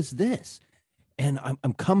hell is this? And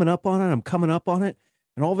I'm coming up on it. I'm coming up on it.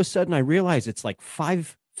 And all of a sudden I realize it's like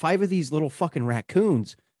five of these little fucking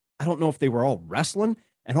raccoons. I don't know if they were all wrestling.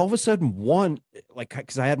 And all of a sudden one, like,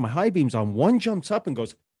 cause I had my high beams on, one jumps up and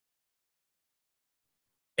goes,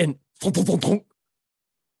 and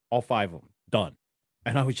all 5 of them done.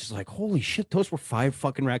 And I was just like, holy shit, those were 5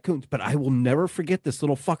 fucking raccoons. But I will never forget this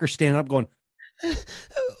little fucker standing up going,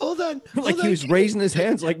 Hold on. like he was raising his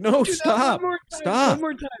hands like, no, stop, stop.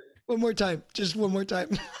 One more time. Just one more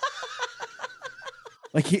time.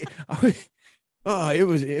 Like it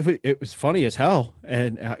was funny as hell.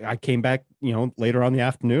 And I came back, later on the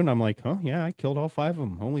afternoon. I'm like, oh yeah, I killed all 5 of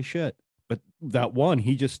them. Holy shit. But that one,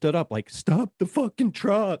 he just stood up like, stop the fucking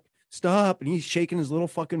truck. Stop. And he's shaking his little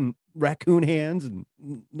fucking raccoon hands. And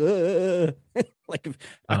like,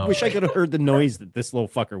 I wish I could have heard the noise that this little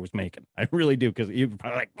fucker was making. I really do. Cause he was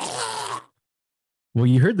probably like, well,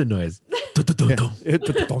 you heard the noise.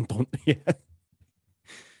 yeah.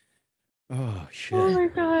 Oh shit. Oh my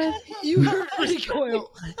God. You heard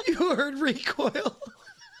recoil. You heard recoil.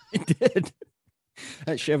 It did.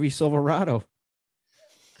 That Chevy Silverado.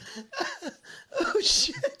 Oh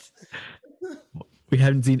shit. We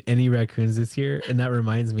haven't seen any raccoons this year. And that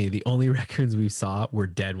reminds me, the only raccoons we saw were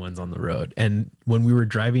dead ones on the road. And when we were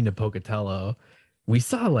driving to Pocatello, we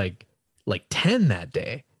saw like 10 that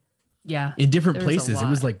day. Yeah. In different there was a places. It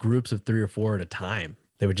was lot. like groups of 3 or 4 at a time.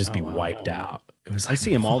 They would just be wiped out. It was I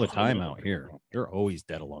see them all the time out here. They're always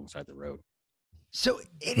dead alongside the road. So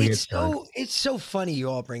it's so funny you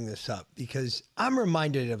all bring this up because I'm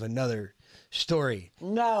reminded of another story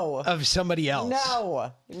No. of somebody else.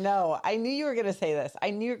 No. I knew you were going to say this. I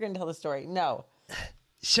knew you were going to tell the story. No.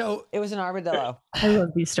 So It was an armadillo. I love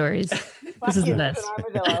these stories. This is the It was best. an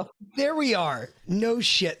armadillo. there we are. No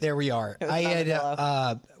shit. There we are. It was I an had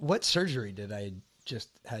armadillo. what surgery did I just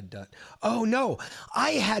had done. Oh no,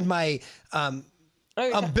 I had my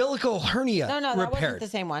umbilical hernia No, that wasn't repaired. the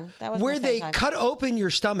same one. That was Where the they same time. cut open your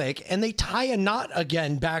stomach and they tie a knot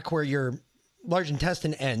again back where your large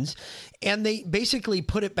intestine ends, and they basically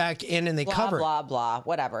put it back in and they blah, cover it. blah, blah,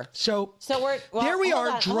 whatever. So we're there we hold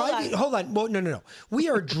are on, driving. Hold on. Well, no. We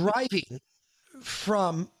are driving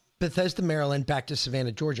from Bethesda, Maryland, back to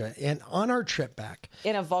Savannah, Georgia, and on our trip back,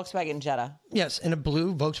 in a Volkswagen Jetta. yes, in a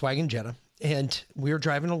blue Volkswagen Jetta, and we were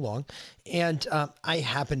driving along, and I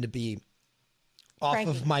happened to be off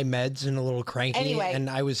Cranky. of my meds and a little cranky, Anyway. and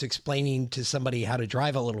I was explaining to somebody how to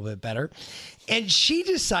drive a little bit better, and she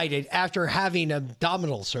decided, after having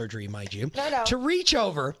abdominal surgery, mind you, No. to reach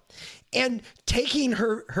over and taking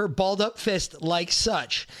her balled up fist like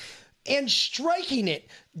such and striking it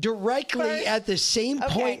directly First- at the same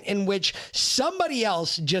point in which somebody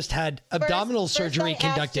else just had abdominal surgery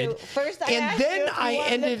conducted. And then I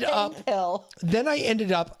ended up then I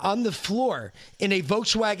ended up on the floor in a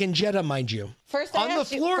Volkswagen Jetta, mind you. First, I on the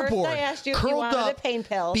asked you- first floorboard, I asked you if you curled wanted a up pain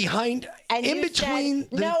pill. behind And in you between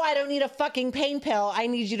said, no, I don't need a fucking pain pill. I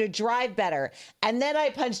need you to drive better. And then I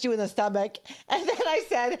punched you in the stomach. And then I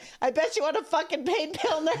said, I bet you want a fucking pain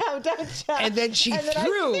pill now, don't you? and then she And then I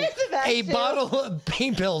threw sneezed at a you bottle of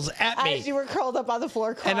pain pills at me. as you were curled up on the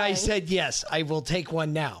floor crying. And I said, yes, I will take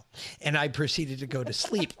one now. And I proceeded to go to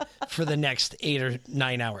sleep for the next 8 or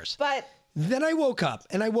 9 hours. But Then I woke up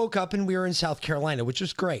and we were in South Carolina, which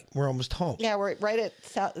was great. We're almost home. yeah, we're right at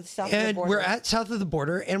south of the And border. we're at south of the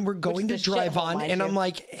border and we're going to is a drive shithole, on. mind And I'm you.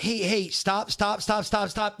 like, hey, stop.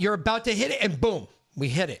 You're about to hit it. And boom, we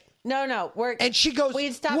hit it. No, we're And she goes,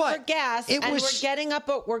 we'd stopped "What?" for gas, It and was-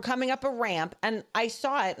 we're coming up a ramp, and I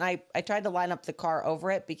saw it, and I tried to line up the car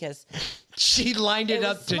over it because She lined it It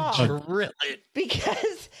up was to small. drill it.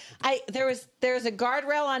 there's a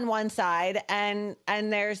guardrail on one side, and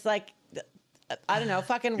there's like I don't know,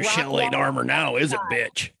 fucking Your rock shell ain't wall armor now, is it, side,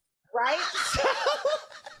 bitch? right?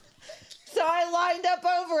 So I lined up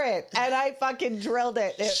over it, and I fucking drilled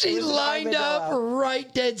it. She was an lined up armadillo.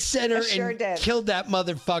 right dead center I sure and did. killed that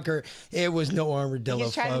motherfucker. It was no armadillo,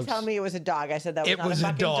 He's trying folks. to tell me it was a dog. I said that was It not was a a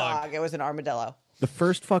fucking dog. It was an armadillo. The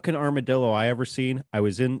first fucking armadillo I ever seen, I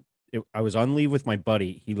was on leave with my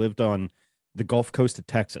buddy. He lived on the Gulf Coast of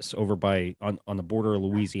Texas, over by on the border of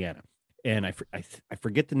Louisiana. And I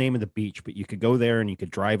forget the name of the beach, but you could go there and you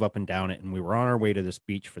could drive up and down it. And we were on our way to this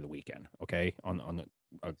beach for the weekend, okay, on the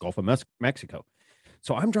Gulf of Mexico.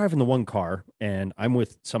 So I'm driving the one car, and I'm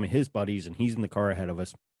with some of his buddies, and he's in the car ahead of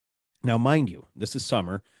us. Now, mind you, this is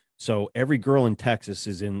summer, so every girl in Texas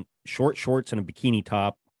is in short shorts and a bikini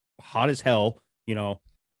top, hot as hell,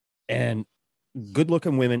 and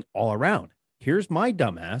good-looking women all around. Here's my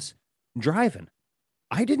dumbass driving.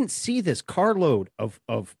 I didn't see this carload of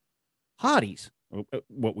hotties,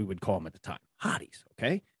 what we would call them at the time, hotties,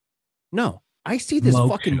 okay? No, I see this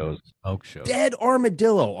fucking smoke shows. dead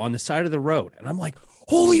armadillo on the side of the road. And I'm like,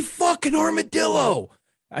 holy fucking armadillo.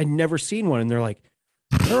 I'd never seen one. And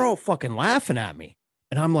they're all fucking laughing at me.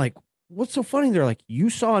 And I'm like, what's so funny? They're like,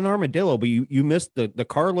 you saw an armadillo, but you missed the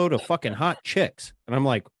carload of fucking hot chicks. And I'm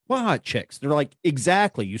like, what hot chicks? They're like,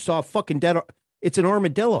 exactly. You saw a fucking it's an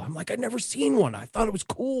armadillo. I'm like, I'd never seen one. I thought it was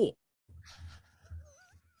cool.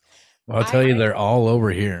 Well, I'll tell you, they're all over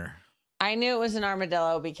here. I knew it was an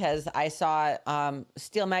armadillo because I saw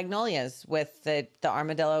steel magnolias with the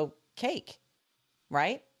armadillo cake,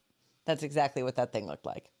 right? That's exactly what that thing looked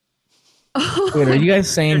like. Wait, are you guys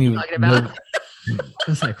saying you? talking about? I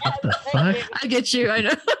was like, what the fuck? I get you. I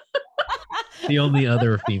know. The only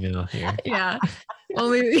other female here. Yeah.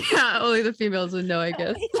 Only the females would know, I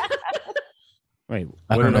guess. Wait,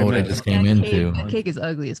 I don't know what I miss? just came into. That cake is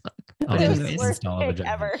ugly as fuck. I'll But just anyways, Worst install a cake vagina.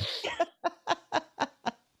 ever.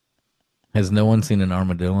 Has no one seen an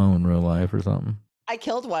armadillo in real life or something? I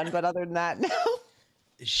killed one, but other than that, no.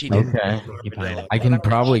 She didn't. Okay. You find it. I can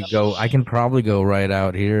probably go right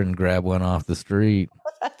out here and grab one off the street.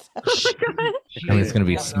 I mean, it's gonna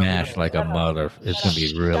be smashed like a mother. It's gonna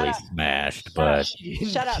be really smashed, but She didn't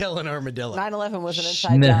Shut up. kill an armadillo. 9/11 was an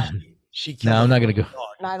inside no, job. She killed I'm not gonna go.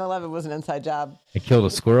 9/11 was an inside job. I killed a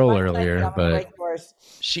squirrel I'm earlier, gonna but break yours.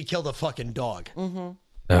 She killed a fucking dog. Mhm.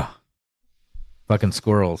 ugh, fucking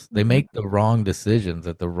squirrels. They make the wrong decisions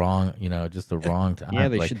at the wrong, just the wrong time. Yeah,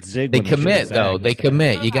 they Like, should zig. They when should commit though. zag. They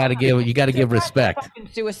commit. You gotta give respect. Fucking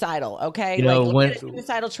suicidal, okay? You know, like, when- you get a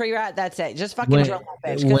suicidal tree you're at, that's it. Just fucking when- drill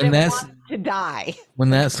that bitch. when Because that's- it wants to die. When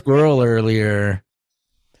that squirrel earlier,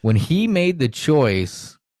 when he made the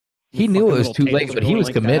choice, he Your knew it fucking was little too late, tails but are he going was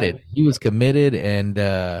like that. committed. He was committed, and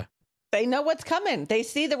They know what's coming. They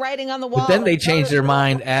see the writing on the wall. But then they know change the their wall.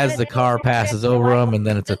 mind as the car passes over them, and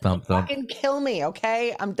then it's a thump thump. Fucking kill me,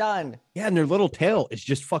 okay? I'm done. Yeah, and their little tail is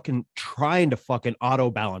just fucking trying to fucking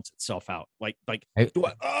auto balance itself out.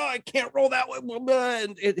 I can't roll that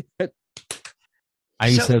way. I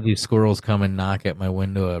used to have these squirrels come and knock at my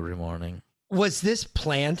window every morning. Was this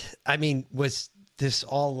planned? I mean, was this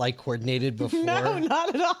all like coordinated before? No,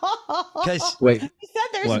 not at all. Wait, You said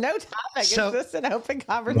there's What? no topic. So- Is this an open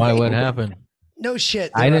conversation? why? What happened? No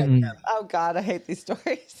shit. I didn't. Oh God, I hate these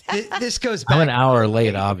stories. This goes I'm an back. hour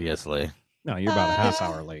late, obviously. No, you're about a half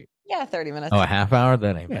hour late. Yeah, 30 minutes. Oh, a half hour?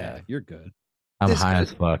 That ain't Yeah, bad. you're good. I'm This high guy-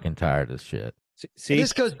 as fuck and tired as shit. See,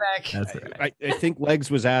 This goes back. That's right. I think Legs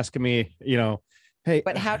was asking me, hey,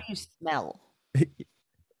 But how do you smell?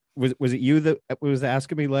 was it you that was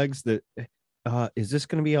asking me, Legs, that is this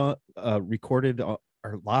going to be recorded or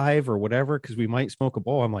live or whatever? Because we might smoke a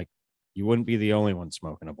bowl. I'm like, you wouldn't be the only one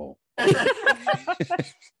smoking a bowl.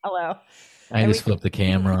 Hello. I And just flipped the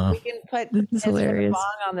camera We off. can put This is insert a hilarious.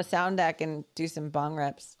 bong on the sound deck and do some bong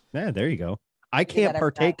reps. Yeah, there you go. I that can't every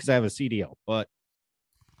partake night. because I have a CDL, but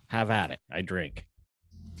have at it. I drink.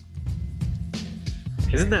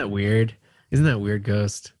 Isn't that weird? Isn't that weird,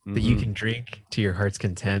 Ghost? That you Mhm. can drink to your heart's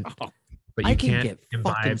content, Oh, but I you can can't get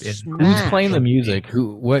imbibe fucking in. smacked. Who's playing the music?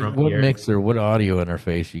 What From what here. mixer? What audio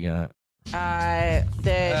interface you got?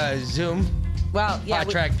 Zoom. Well, yeah,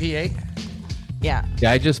 Track P8. yeah.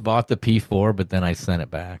 Yeah, I just bought the P4, but then I sent it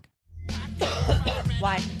back.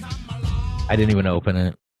 Why? I didn't even open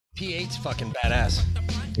it. P8's fucking badass.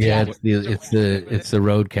 Yeah, it's the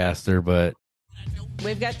Roadcaster, but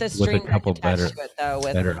We've got the with a string deck couple attached better to it, though,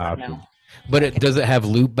 with better no. options. But does it have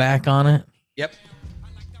loop back on it? Yep.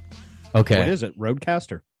 Okay. What is it?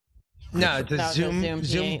 Roadcaster? No, the No, the Zoom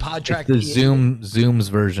Zoom P8. Pod Track It's the P8. Zoom's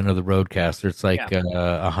version of the Roadcaster. It's like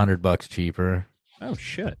 $100 cheaper. Oh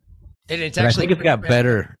shit! And it's But I actually think it's got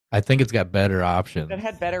better. I think it's got better options. It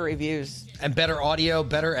had better reviews. and better audio,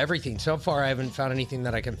 better everything. So far, I haven't found anything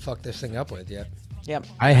that I can fuck this thing up with yet. Yep.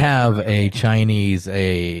 I have a Chinese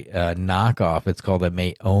knockoff. It's called a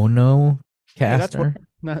Maono Yeah, caster.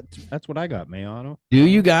 that's what I got, Mayano. Do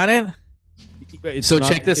you got it? It's So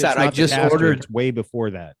check this it's out. I not the just caster, ordered- it's way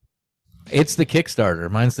before that. It's the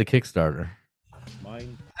Kickstarter. Mine's the Kickstarter.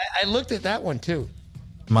 Mine. I looked at that one too.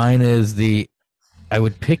 Mine is the. I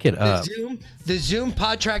would pick it up. The Zoom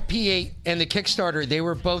PodTrack P8 and the Kickstarter, they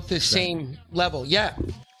were both the same level. Yeah.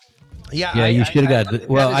 Yeah. Yeah, you should have got. looked at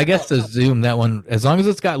Well, that I as guess the Zoom, that one, as long as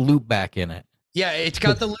it's got loop back in it. Yeah, it's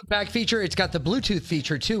got the loop back feature. It's got the Bluetooth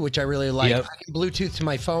feature too, which I really like. Yep. I can Bluetooth to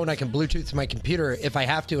my phone. I can Bluetooth to my computer if I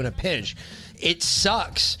have to in a pinch. It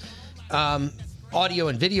sucks, audio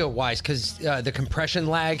and video wise, because the compression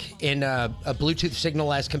lag in a Bluetooth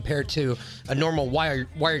signal as compared to a normal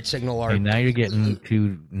wired signal are. Okay, now you're getting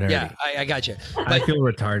too nerdy. Yeah, I got you. I feel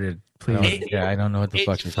retarded. I don't- Please. I don't know what the it's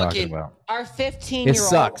fuck you're talking fucking- about. Our 15-year-old. It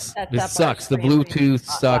sucks. It sucks. The Bluetooth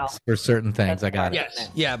sucks for certain things. I got it. Yes,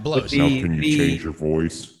 yeah, it blows. The- Now, can you change your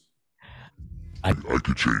voice? I- I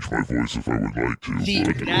could change my voice if I would like to.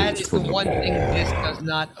 but That it's is the from one thing bar. this does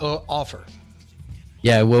not offer.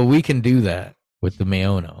 Yeah, well, we can do that with the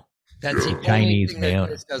Maono. That's the Chinese only thing that mayo.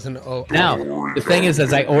 this doesn't Now, the thing is,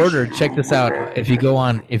 as I ordered, check this out. If you go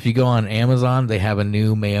on Amazon, they have a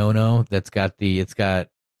new Maono that's got it's got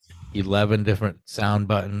 11 different sound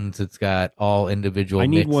buttons. It's got all individual. I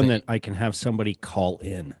need one mixing. that I can have somebody call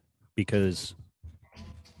in because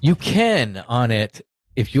You can on it.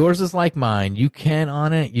 If yours is like mine, you can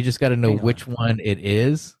on it. You just got to know Hang on. which one it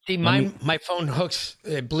is. See, my phone hooks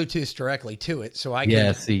Bluetooth directly to it, so I can.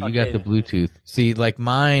 Yeah, see, you got the Bluetooth. See, like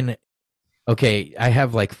mine, okay, I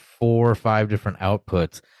have like 4 or 5 different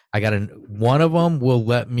outputs. I got one of them will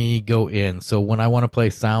let me go in. So when I want to play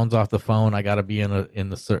sounds off the phone, I got to be in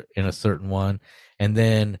a certain one. And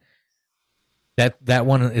then that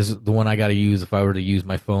one is the one I got to use if I were to use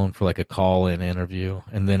my phone for like a call-in interview,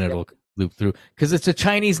 and then it'll loop through because it's a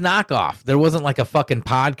Chinese knockoff. There wasn't like a fucking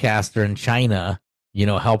podcaster in China,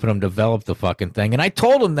 helping them develop the fucking thing. And I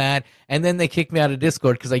told them that, and then they kicked me out of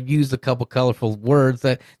Discord because I used a couple colorful words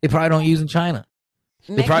that they probably don't use in China.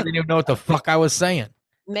 They probably didn't even know what the fuck I was saying.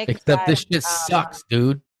 Except this shit sucks,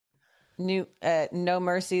 dude. New No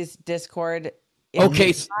Mercy's Discord.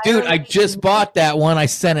 Okay, dude, I just bought that one. I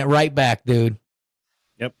sent it right back, dude.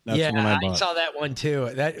 Yep, that's yeah, the one I bought. saw that one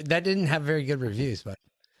too. That didn't have very good reviews, but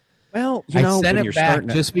Well, I sent when it you're back starting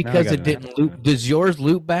to- just now I because gotta it didn't loop. Does yours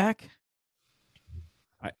loop back?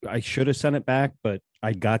 I should have sent it back, but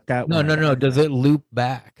I got that No, one. no. Does it loop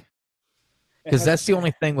back? It Because has- that's the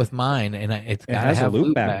only thing with mine, and it's It got to has a have loop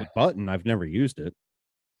loop back back. button. I've never used it.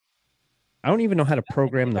 I don't even know how to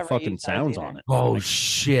program the never fucking used those sounds either. on it. Oh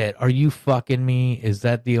shit! Are you fucking me? Is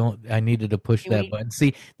that the only? I needed to push that button.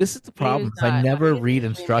 See, this is the problem. use Is I that. never We read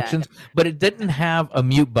use the Stream Deck. instructions, but it didn't have a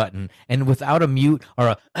mute button, and without a mute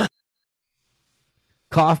or a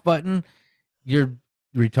cough button, you're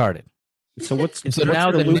retarded. So what's So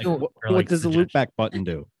now the the loop, new- what does the loop back button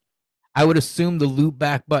do? I would assume the loop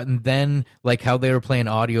back button then, like how they were playing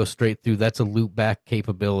audio straight through, that's a loop back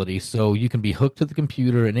capability. So you can be hooked to the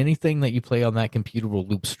computer, and anything that you play on that computer will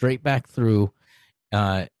loop straight back through,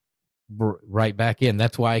 right back in.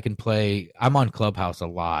 That's why I can play. I'm on Clubhouse a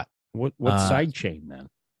lot. What sidechain then?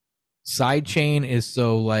 Sidechain is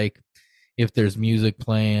so like if there's music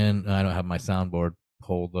playing. I don't have my soundboard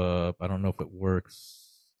pulled up. I don't know if it works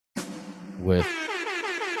with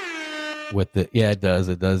the. Yeah, it does.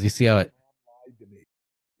 It does. You see how it.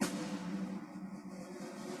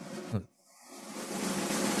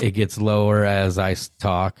 It gets lower as I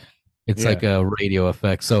talk. It's like a radio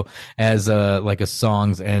effect. So as like a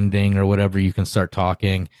song's ending or whatever, you can start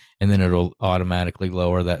talking, and then it'll automatically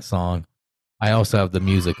lower that song. I also have the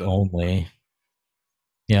music only.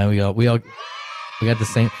 Yeah, we got the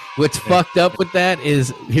same. What's fucked up with that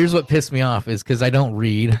is here's what pissed me off is because I don't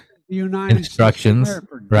read instructions,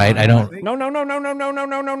 right? I don't. No.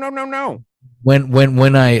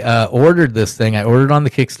 When I ordered this thing, I ordered on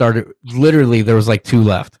the Kickstarter. Literally, there was like 2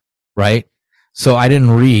 left, right? So I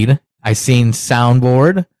didn't read. I seen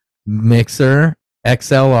soundboard, mixer,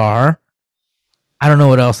 XLR. I don't know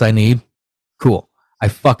what else I need. Cool. I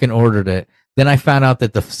fucking ordered it. Then I found out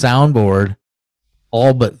that the soundboard,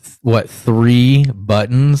 all but 3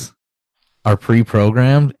 buttons are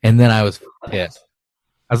pre-programmed, and then I was pissed.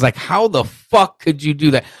 I was like, how the fuck could you do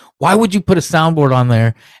that? Why would you put a soundboard on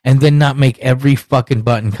there and then not make every fucking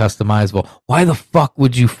button customizable? Why the fuck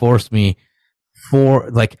would you force me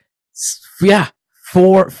five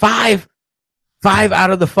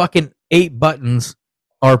out of the fucking 8 buttons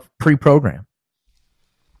are pre-programmed.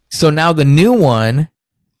 So now the new one,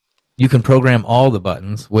 you can program all the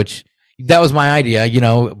buttons, which that was my idea,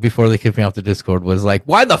 before they kicked me off the Discord, was like,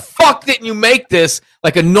 why the fuck didn't you make this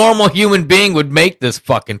like a normal human being would make this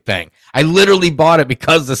fucking thing? I literally bought it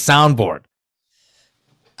because of the soundboard.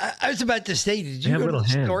 I was about to say, did you go to the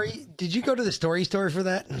story? Did you go to the story store for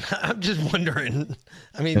that? I'm just wondering.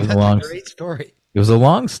 I mean, that's a great story. It was a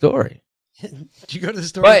long story. Did you go to the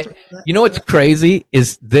story But store for that? you know what's crazy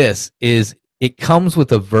is it comes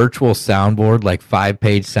with a virtual soundboard, like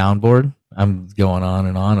 5-page soundboard. I'm going on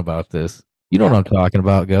and on about this. You know what I'm talking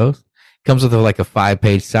about, Ghost. It comes with like a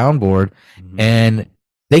 5-page soundboard, and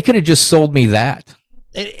they could have just sold me that.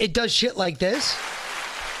 It does shit like this,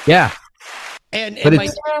 Yeah. and But it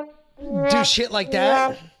might do shit like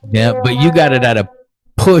that. Yeah, but you got it at a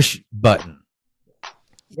push button.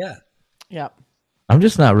 Yeah. Yep. I'm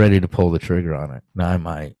just not ready to pull the trigger on it. No, I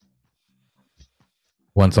might.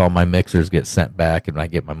 Once all my mixers get sent back and I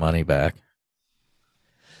get my money back.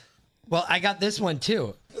 Well, I got this one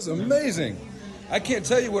too. That's amazing. I can't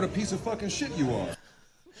tell you what a piece of fucking shit you are.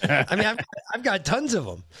 I mean, I've got tons of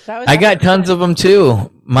them. I got tons of them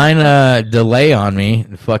too. Mine delay on me.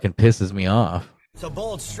 It fucking pisses me off. It's a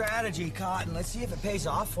bold strategy, Cotton. Let's see if it pays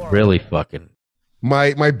off for him. Really fucking.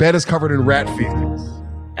 My bed is covered in rat feces.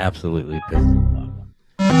 Absolutely pissed me off.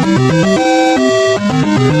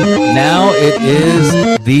 Now it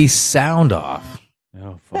is the sound off.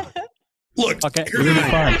 Oh fuck. Look, Okay, we're gonna be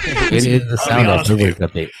fine. It is the sound off. Everybody's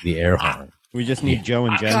got the air horn. We just need Joe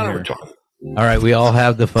and Jen here. All right, we all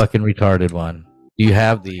have the fucking retarded one. Do you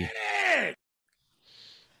have the?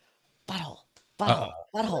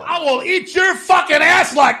 Butthole. I will eat your fucking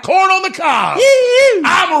ass like corn on the cob.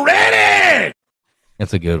 I'm ready.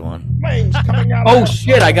 That's a good one. Flames coming out. Oh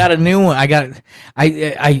shit! I got a new one.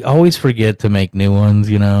 I always forget to make new ones.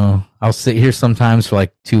 I'll sit here sometimes for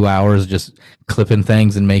like 2 hours just clipping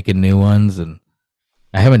things and making new ones, and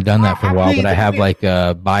I haven't done that for a while. But I have like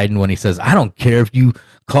Biden when he says, "I don't care if you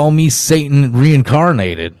call me Satan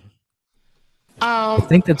reincarnated." I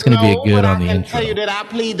think that's going to be a good on the I can intro. tell you that I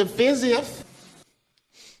plead the fifth.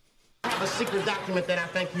 I have a secret document that I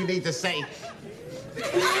think you need to say.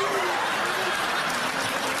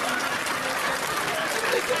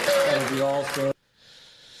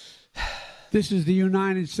 This is the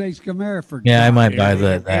United States of America. Yeah, I might buy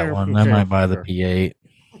that one. I might buy the P8.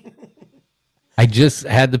 I just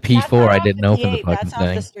had the P4. I didn't open the fucking That's off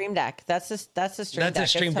thing. the Stream Deck. That's the Stream That's Deck. a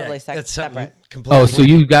Stream It's totally Deck. That's something separate. completely. Oh, so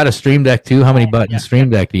you got a Stream Deck too? How many buttons Stream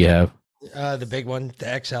Deck do you have? the big one,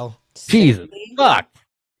 the XL. Jesus, fuck!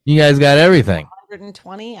 You guys got everything.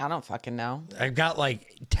 120? I don't fucking know. I've got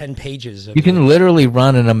like 10 pages. Of You can literally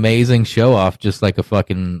run an amazing show off just like a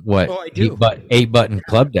fucking Oh, I do. 8-button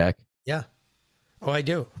club deck. Yeah. Oh, I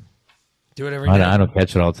do. Do it every I day. don't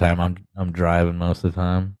catch it all the time. I'm driving most of the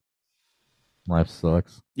time. Life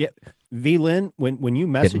sucks. Yeah, V Lynn, when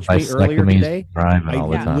you Getting messaged me earlier vasectomies, today, driving I all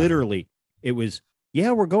the time. literally it was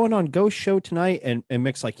we're going on Ghost Show tonight, and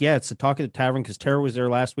Mick's like, it's the Talk of the Tavern because Tara was there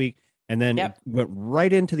last week, and then it went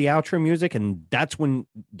right into the outro music, and that's when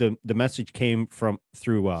the message came through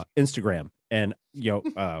Instagram, and he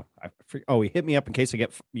hit me up in case I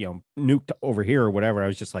get nuked over here or whatever. I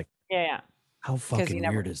was just like, Yeah. how fucking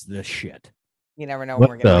weird is this shit? You never know when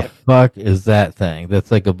we're What gonna the get. fuck is that thing? That's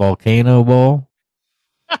like a volcano ball.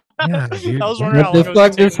 Yeah, dude. I was wondering What the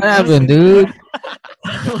fuck just happened, dude?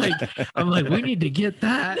 I'm like, we need to get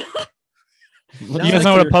that. You guys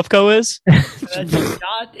know what a Puffco is?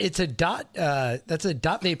 It's a dot. That's a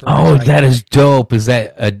dot vapor. Oh, that is dope. Is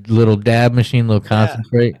that a little dab machine, little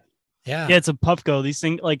concentrate? Yeah. Yeah, it's a Puffco. These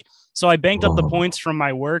things so I banked up the points from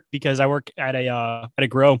my work because I work at a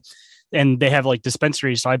grow, and they have like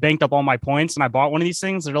dispensaries. So I banked up all my points and I bought one of these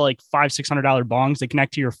things. They're like $500-$600 bongs. They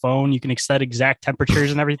connect to your phone. You can set exact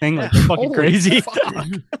temperatures and everything. Like they're fucking crazy.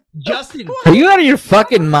 Justin, Are you out of your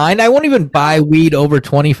fucking mind? I won't even buy weed over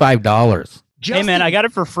 $25. Hey man, I got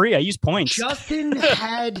it for free. I use points.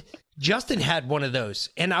 Justin had one of those,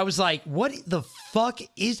 and I was like, "What the fuck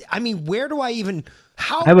is? I mean, where do I even?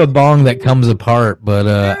 How? I have a bong that comes apart, but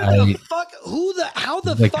How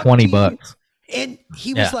the like fuck? $20. And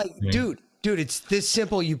he was like, dude, it's this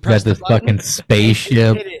simple. You Got press this the button, fucking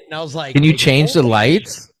spaceship. hit it, and I was like, Can you change the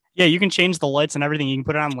lights? Yeah, you can change the lights and everything. You can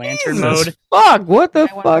put it on lantern Jesus mode. fuck, what the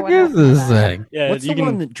fuck is this thing? Yeah, What's you the can.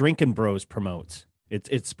 one that Drinking Bros promotes?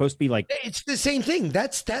 It's supposed to be like It's the same thing.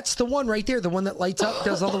 That's the one right there. The one that lights up,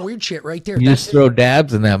 does all the weird shit right there. You That's just throw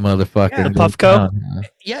dabs in that motherfucker. Yeah, and the goes Puffco? down.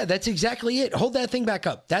 Yeah, that's exactly it. Hold that thing back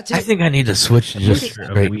up. That's it. I think I need to switch to just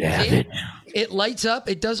straight dab. It lights up.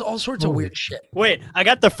 It does all sorts of weird shit. Wait, I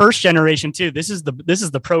got the first generation too. This is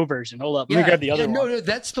the pro version. Hold up, let me grab the other one. No,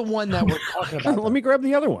 that's the one that we're talking about. Let me grab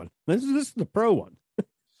the other one. This is the pro one.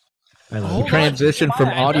 We transitioned from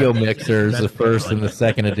audio mixers, the first and the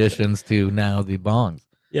second editions, to now the bongs.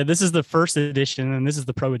 Yeah, this is the first edition, and this is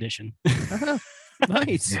the pro edition.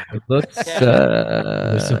 Nice. It looks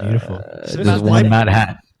They're so beautiful.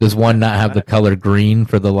 Does one not have the color green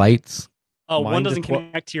for the lights? Oh, Mine one doesn't just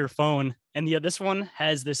connect to your phone, and this one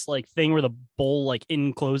has this like thing where the bowl like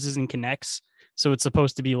encloses and connects, so it's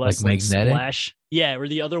supposed to be less Like magnetic? splash. Yeah, where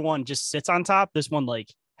the other one just sits on top. This one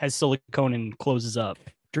like has silicone and closes up.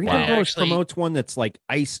 Drinking Bros Actually- promotes one that's like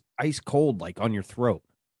ice cold, like on your throat.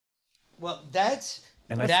 Well, that's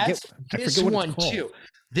And I this forget what one it's called. too.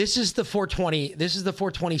 This is the 420. This is the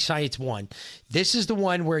 420 Science one. This is the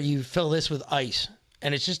one where you fill this with ice,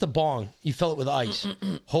 and it's just a bong. You fill it with ice.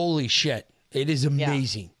 Holy shit! It is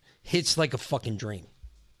amazing. Hits like a fucking dream.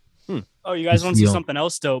 Oh, you guys It's want to see the- something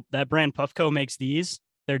else dope? That brand Puffco makes these.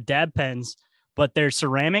 They're dab pens, but they're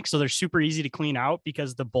ceramic, so they're super easy to clean out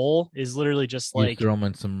because the bowl is literally just You like throw them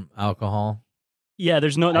in some alcohol. yeah,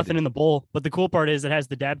 there's nothing in the bowl. But the cool part is it has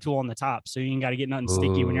the dab tool on the top, so you ain't got to get nothing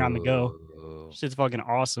sticky when you're on the go. Shit's fucking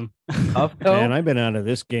awesome. Puffco? Man, I've been out of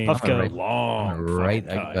this game Puffco. for a long Right,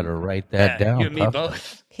 fucking I time. gotta write that down. You and me Puffco.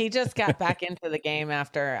 both. He just got back into the game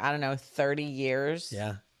after, I don't know, 30 years,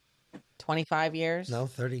 Yeah. 25 years. No,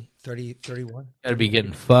 30, 31. Gotta be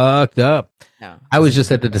getting fucked up. No. I was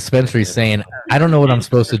just at the dispensary saying, I don't know what I'm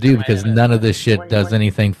supposed to do because none of this shit does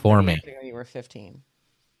anything for me. You were 15,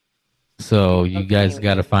 So you guys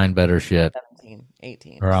got to find better shit, 17,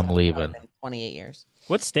 18. or I'm so leaving. 28 years.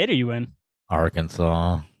 What state are you in?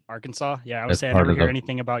 Arkansas. Arkansas? Yeah, I would That's say I part never of hear the-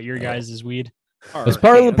 anything about your guys' weed. That's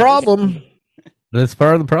part of the problem. That's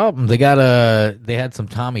part of the problem. They had some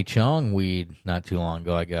Tommy Chong weed not too long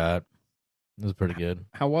ago. It was pretty good.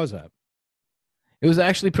 How was that? It was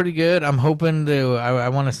actually pretty good. I'm hoping to. I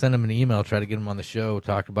want to send him an email, try to get him on the show,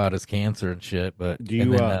 talk about his cancer and shit. But Do you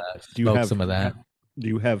and then, do you smoke have some of that Do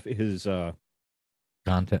you have his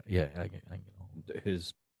content? Yeah,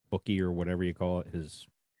 his bookie or whatever you call it? His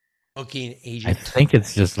Booking I agent. think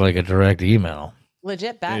it's just like a direct email.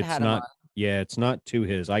 Legit Bat it's had him not. on. Yeah, it's not to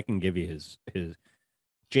his. I can give you his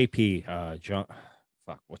JP John.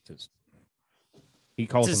 Fuck, what's his? He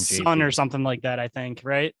calls It's his him son JP. or something like that, I think,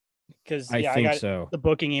 right? Because I I think got so. the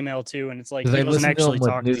booking email too, and it's like Because he I wasn't listened to actually him with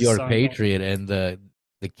talking New to his York son. Patriot and the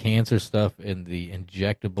cancer stuff and the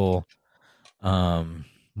injectable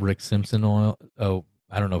Rick Simpson oil. Oh,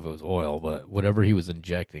 I don't know if it was oil, but whatever he was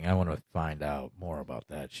injecting, I want to find out more about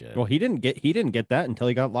that shit. Well, he didn't get that until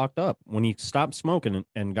he got locked up. When he stopped smoking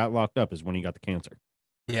and got locked up is when he got the cancer.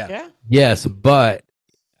 Yeah. Yes, but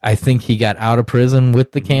I think he got out of prison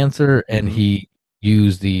with the cancer and he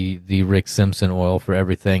used the Rick Simpson oil for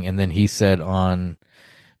everything. And then he said on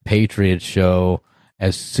Patriot show,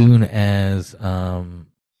 as soon as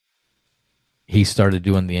he started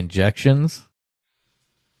doing the injections,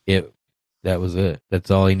 that was it. That's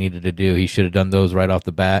all he needed to do. He should have done those right off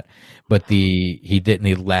the bat, but he didn't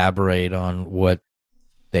elaborate on what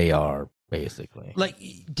they are, basically. Like,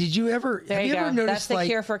 did you ever? There have you you ever go. noticed That's the like?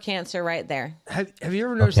 cure for cancer right there. Have you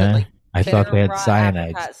ever noticed that? Like, I thought they had raw cyanides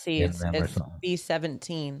apricot in seeds. them or It's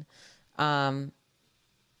something. B17.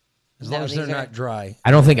 as long as they're not dry.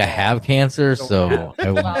 I don't think I have cancer, so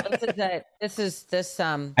Well, this is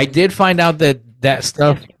I did find out that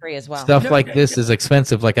stuff free as well. stuff like this is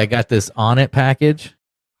expensive. Like I got this On It package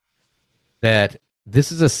that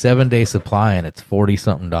this is a 7-day supply and it's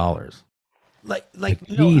 $40-something. Like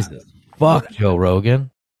Jesus, fuck Joe Rogan.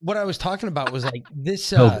 What I was talking about was like this.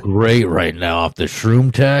 So great right now off the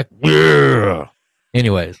shroom tech. Yeah.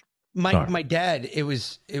 Anyways, my dad, it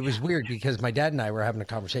was weird because my dad and I were having a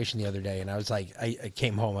conversation the other day, and I was like, I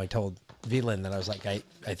came home, I told Velin that I was like, I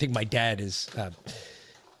think my dad is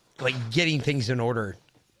like getting things in order,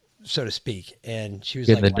 so to speak. And she was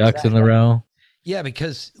getting like, the ducks in the row. Yeah,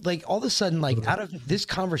 because like all of a sudden, like out of this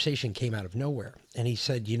conversation came out of nowhere, and he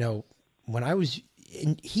said, you know, when I was.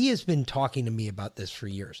 And he has been talking to me about this for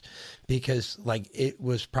years because like it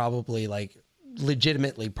was probably like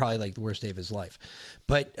legitimately probably like the worst day of his life.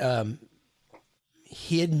 But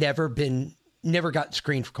he had never got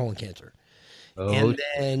screened for colon cancer. Oh. And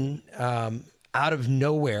then out of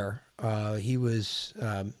nowhere, he was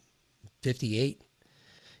 58.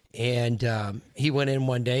 And he went in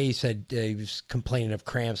one day, he said he was complaining of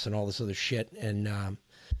cramps and all this other shit. And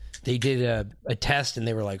they did a test and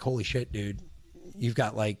they were like, holy shit, dude. You've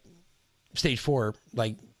got like stage 4,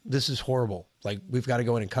 like this is horrible. Like we've got to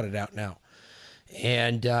go in and cut it out now.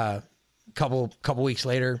 And couple weeks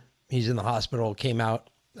later, he's in the hospital, came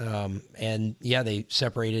out. And yeah, they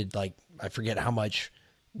separated, like, I forget how much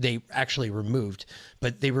they actually removed,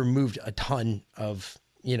 but they removed a ton of,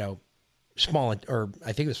 you know, I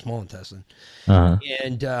think it was small intestine. Uh-huh.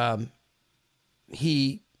 And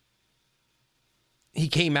he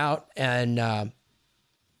came out and,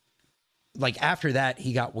 like after that,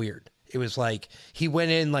 he got weird. It was like he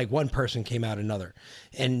went in, like one person came out another.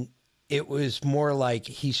 And it was more like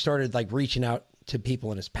he started like reaching out to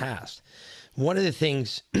people in his past. One of the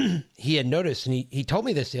things he had noticed, and he told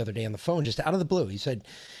me this the other day on the phone, just out of the blue, he said,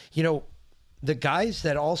 you know, the guys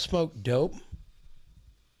that all smoke dope,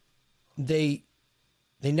 they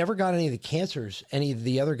never got any of the cancers any of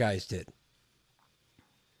the other guys did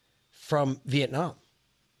from Vietnam.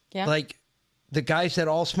 Yeah. Like, the guys that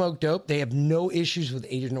all smoke dope, they have no issues with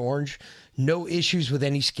Agent Orange, no issues with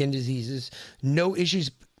any skin diseases, no issues.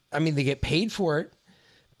 I mean, they get paid for it,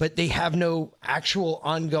 but they have no actual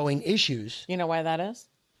ongoing issues. You know why that is?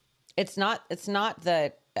 It's not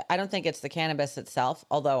I don't think it's the cannabis itself,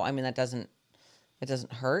 although I mean it doesn't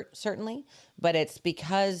hurt certainly, but it's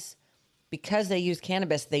because they use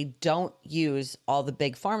cannabis, they don't use all the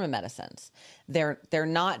big pharma medicines. They're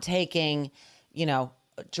not taking, you know,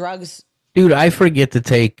 drugs. Dude, I forget to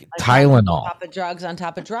take Tylenol. On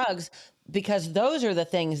top of drugs, because those are the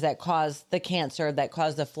things that cause the cancer, that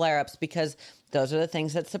cause the flare-ups, because those are the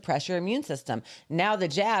things that suppress your immune system. Now the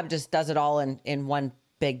jab just does it all in one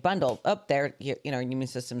big bundle. Up there, your immune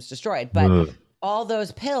system's destroyed. But all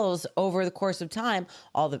those pills over the course of time,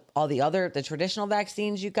 all the traditional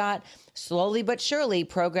vaccines you got, slowly but surely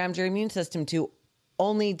programmed your immune system to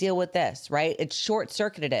only deal with this, right? It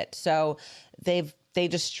short-circuited it. So they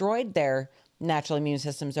destroyed their natural immune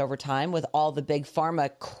systems over time with all the big pharma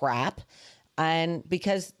crap. And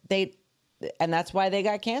that's why they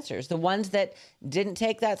got cancers. The ones that didn't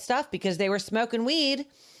take that stuff because they were smoking weed,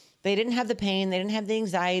 they didn't have the pain, they didn't have the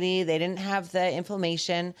anxiety, they didn't have the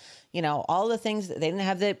inflammation, you know, all the things, they didn't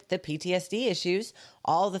have the PTSD issues,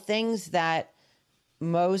 all the things that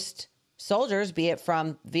most soldiers, be it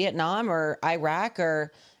from Vietnam or Iraq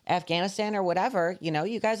or Afghanistan or whatever, you know,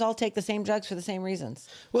 you guys all take the same drugs for the same reasons.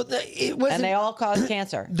 Well, and they all cause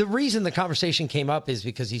cancer. The reason the conversation came up is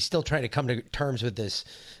because he's still trying to come to terms with this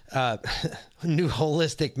new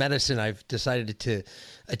holistic medicine I've decided to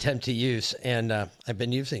attempt to use, and I've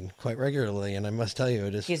been using quite regularly, and I must tell you,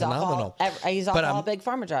 it is phenomenal. He's off all big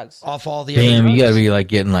pharma drugs. Off all the Damn, other you drugs. gotta be like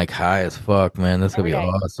getting like high as fuck, man. This could be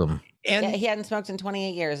awesome. And he hadn't smoked in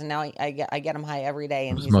 28 years, and now I get him high every day,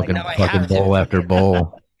 and I'm he's smoking like, fucking bowl after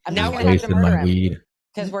bowl. I'm Just now gonna have to wasting murder my him. weed.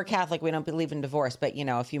 Because we're Catholic, we don't believe in divorce. But you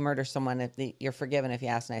know, if you murder someone, you're forgiven if you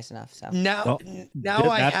ask nice enough. So now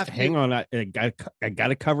I have to hang on. I got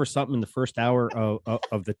to cover something in the first hour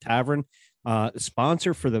of the Tavern.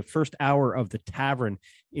 Sponsor for the first hour of the Tavern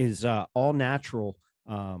is all natural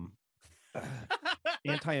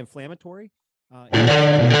anti-inflammatory. Please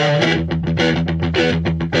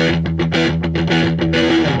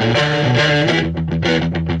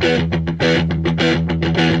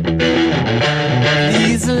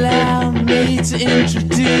allow me to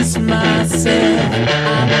introduce myself.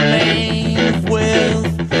 I'm a man of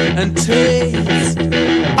wealth and taste.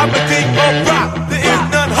 I'm a king of rock, there is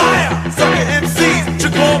none higher. Sucker MCs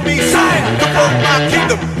should call me sire. To promote my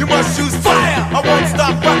kingdom, you must choose fire. I won't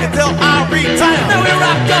stop rocking till I retire. Now we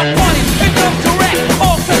rock our party and come correct.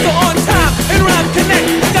 All sets are on time and rhyme connect.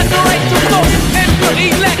 Got the right to flow and we'll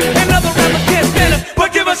elect. And other rappers can't stand it,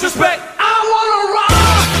 but give us respect. I wanna rock.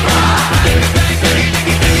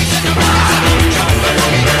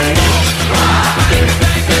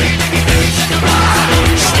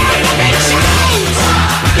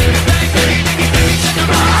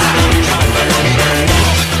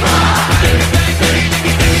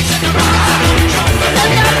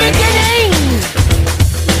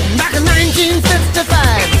 Back in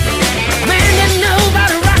 1955, man didn't know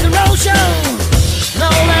about a rock and roll show. No,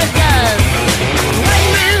 that guys.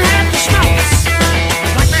 White man had the schmaltz,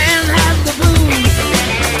 black man had the blues.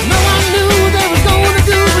 No one knew they was gonna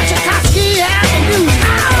do what Tchaikovsky had to do. Oh,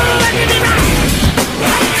 let me rock. I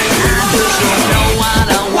just know what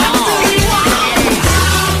I want.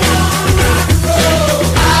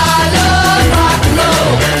 I love rock and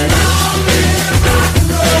roll.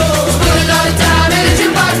 Spend a lot of time in a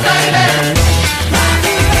jukebox, baby.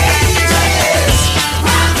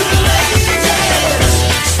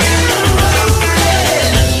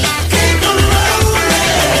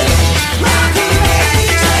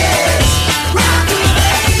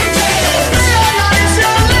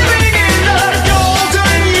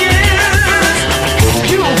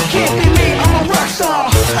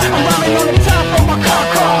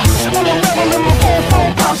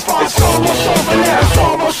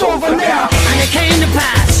 Over now. And it came to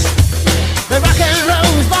pass, the rock and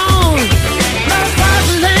roll was born. Those bars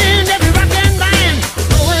and land, every rock and band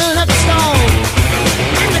rolling up a stone.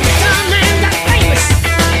 And the guitar man got famous,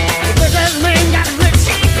 the business man got rich,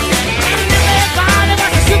 and everybody was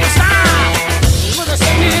a superstar with a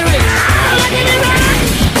singing rich. Oh, let me rock.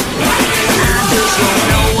 I just don't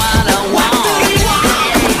know what I want.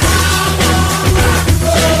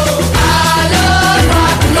 I love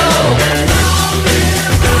rock and roll.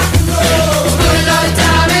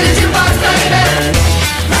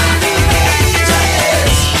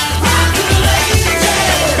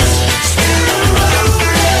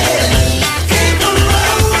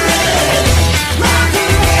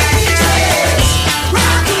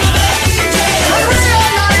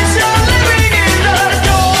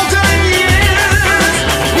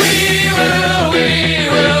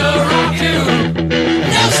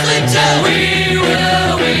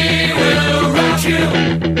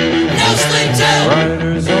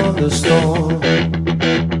 Riders on the storm.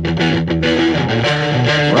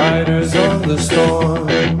 Riders on the storm.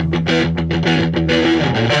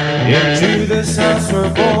 Into this house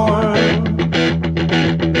we're born.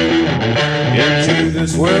 Into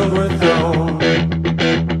this world we're thrown.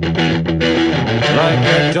 Like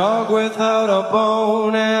a dog without a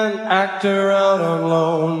bone, an actor out on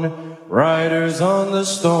loan. Riders on the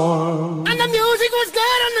storm. And the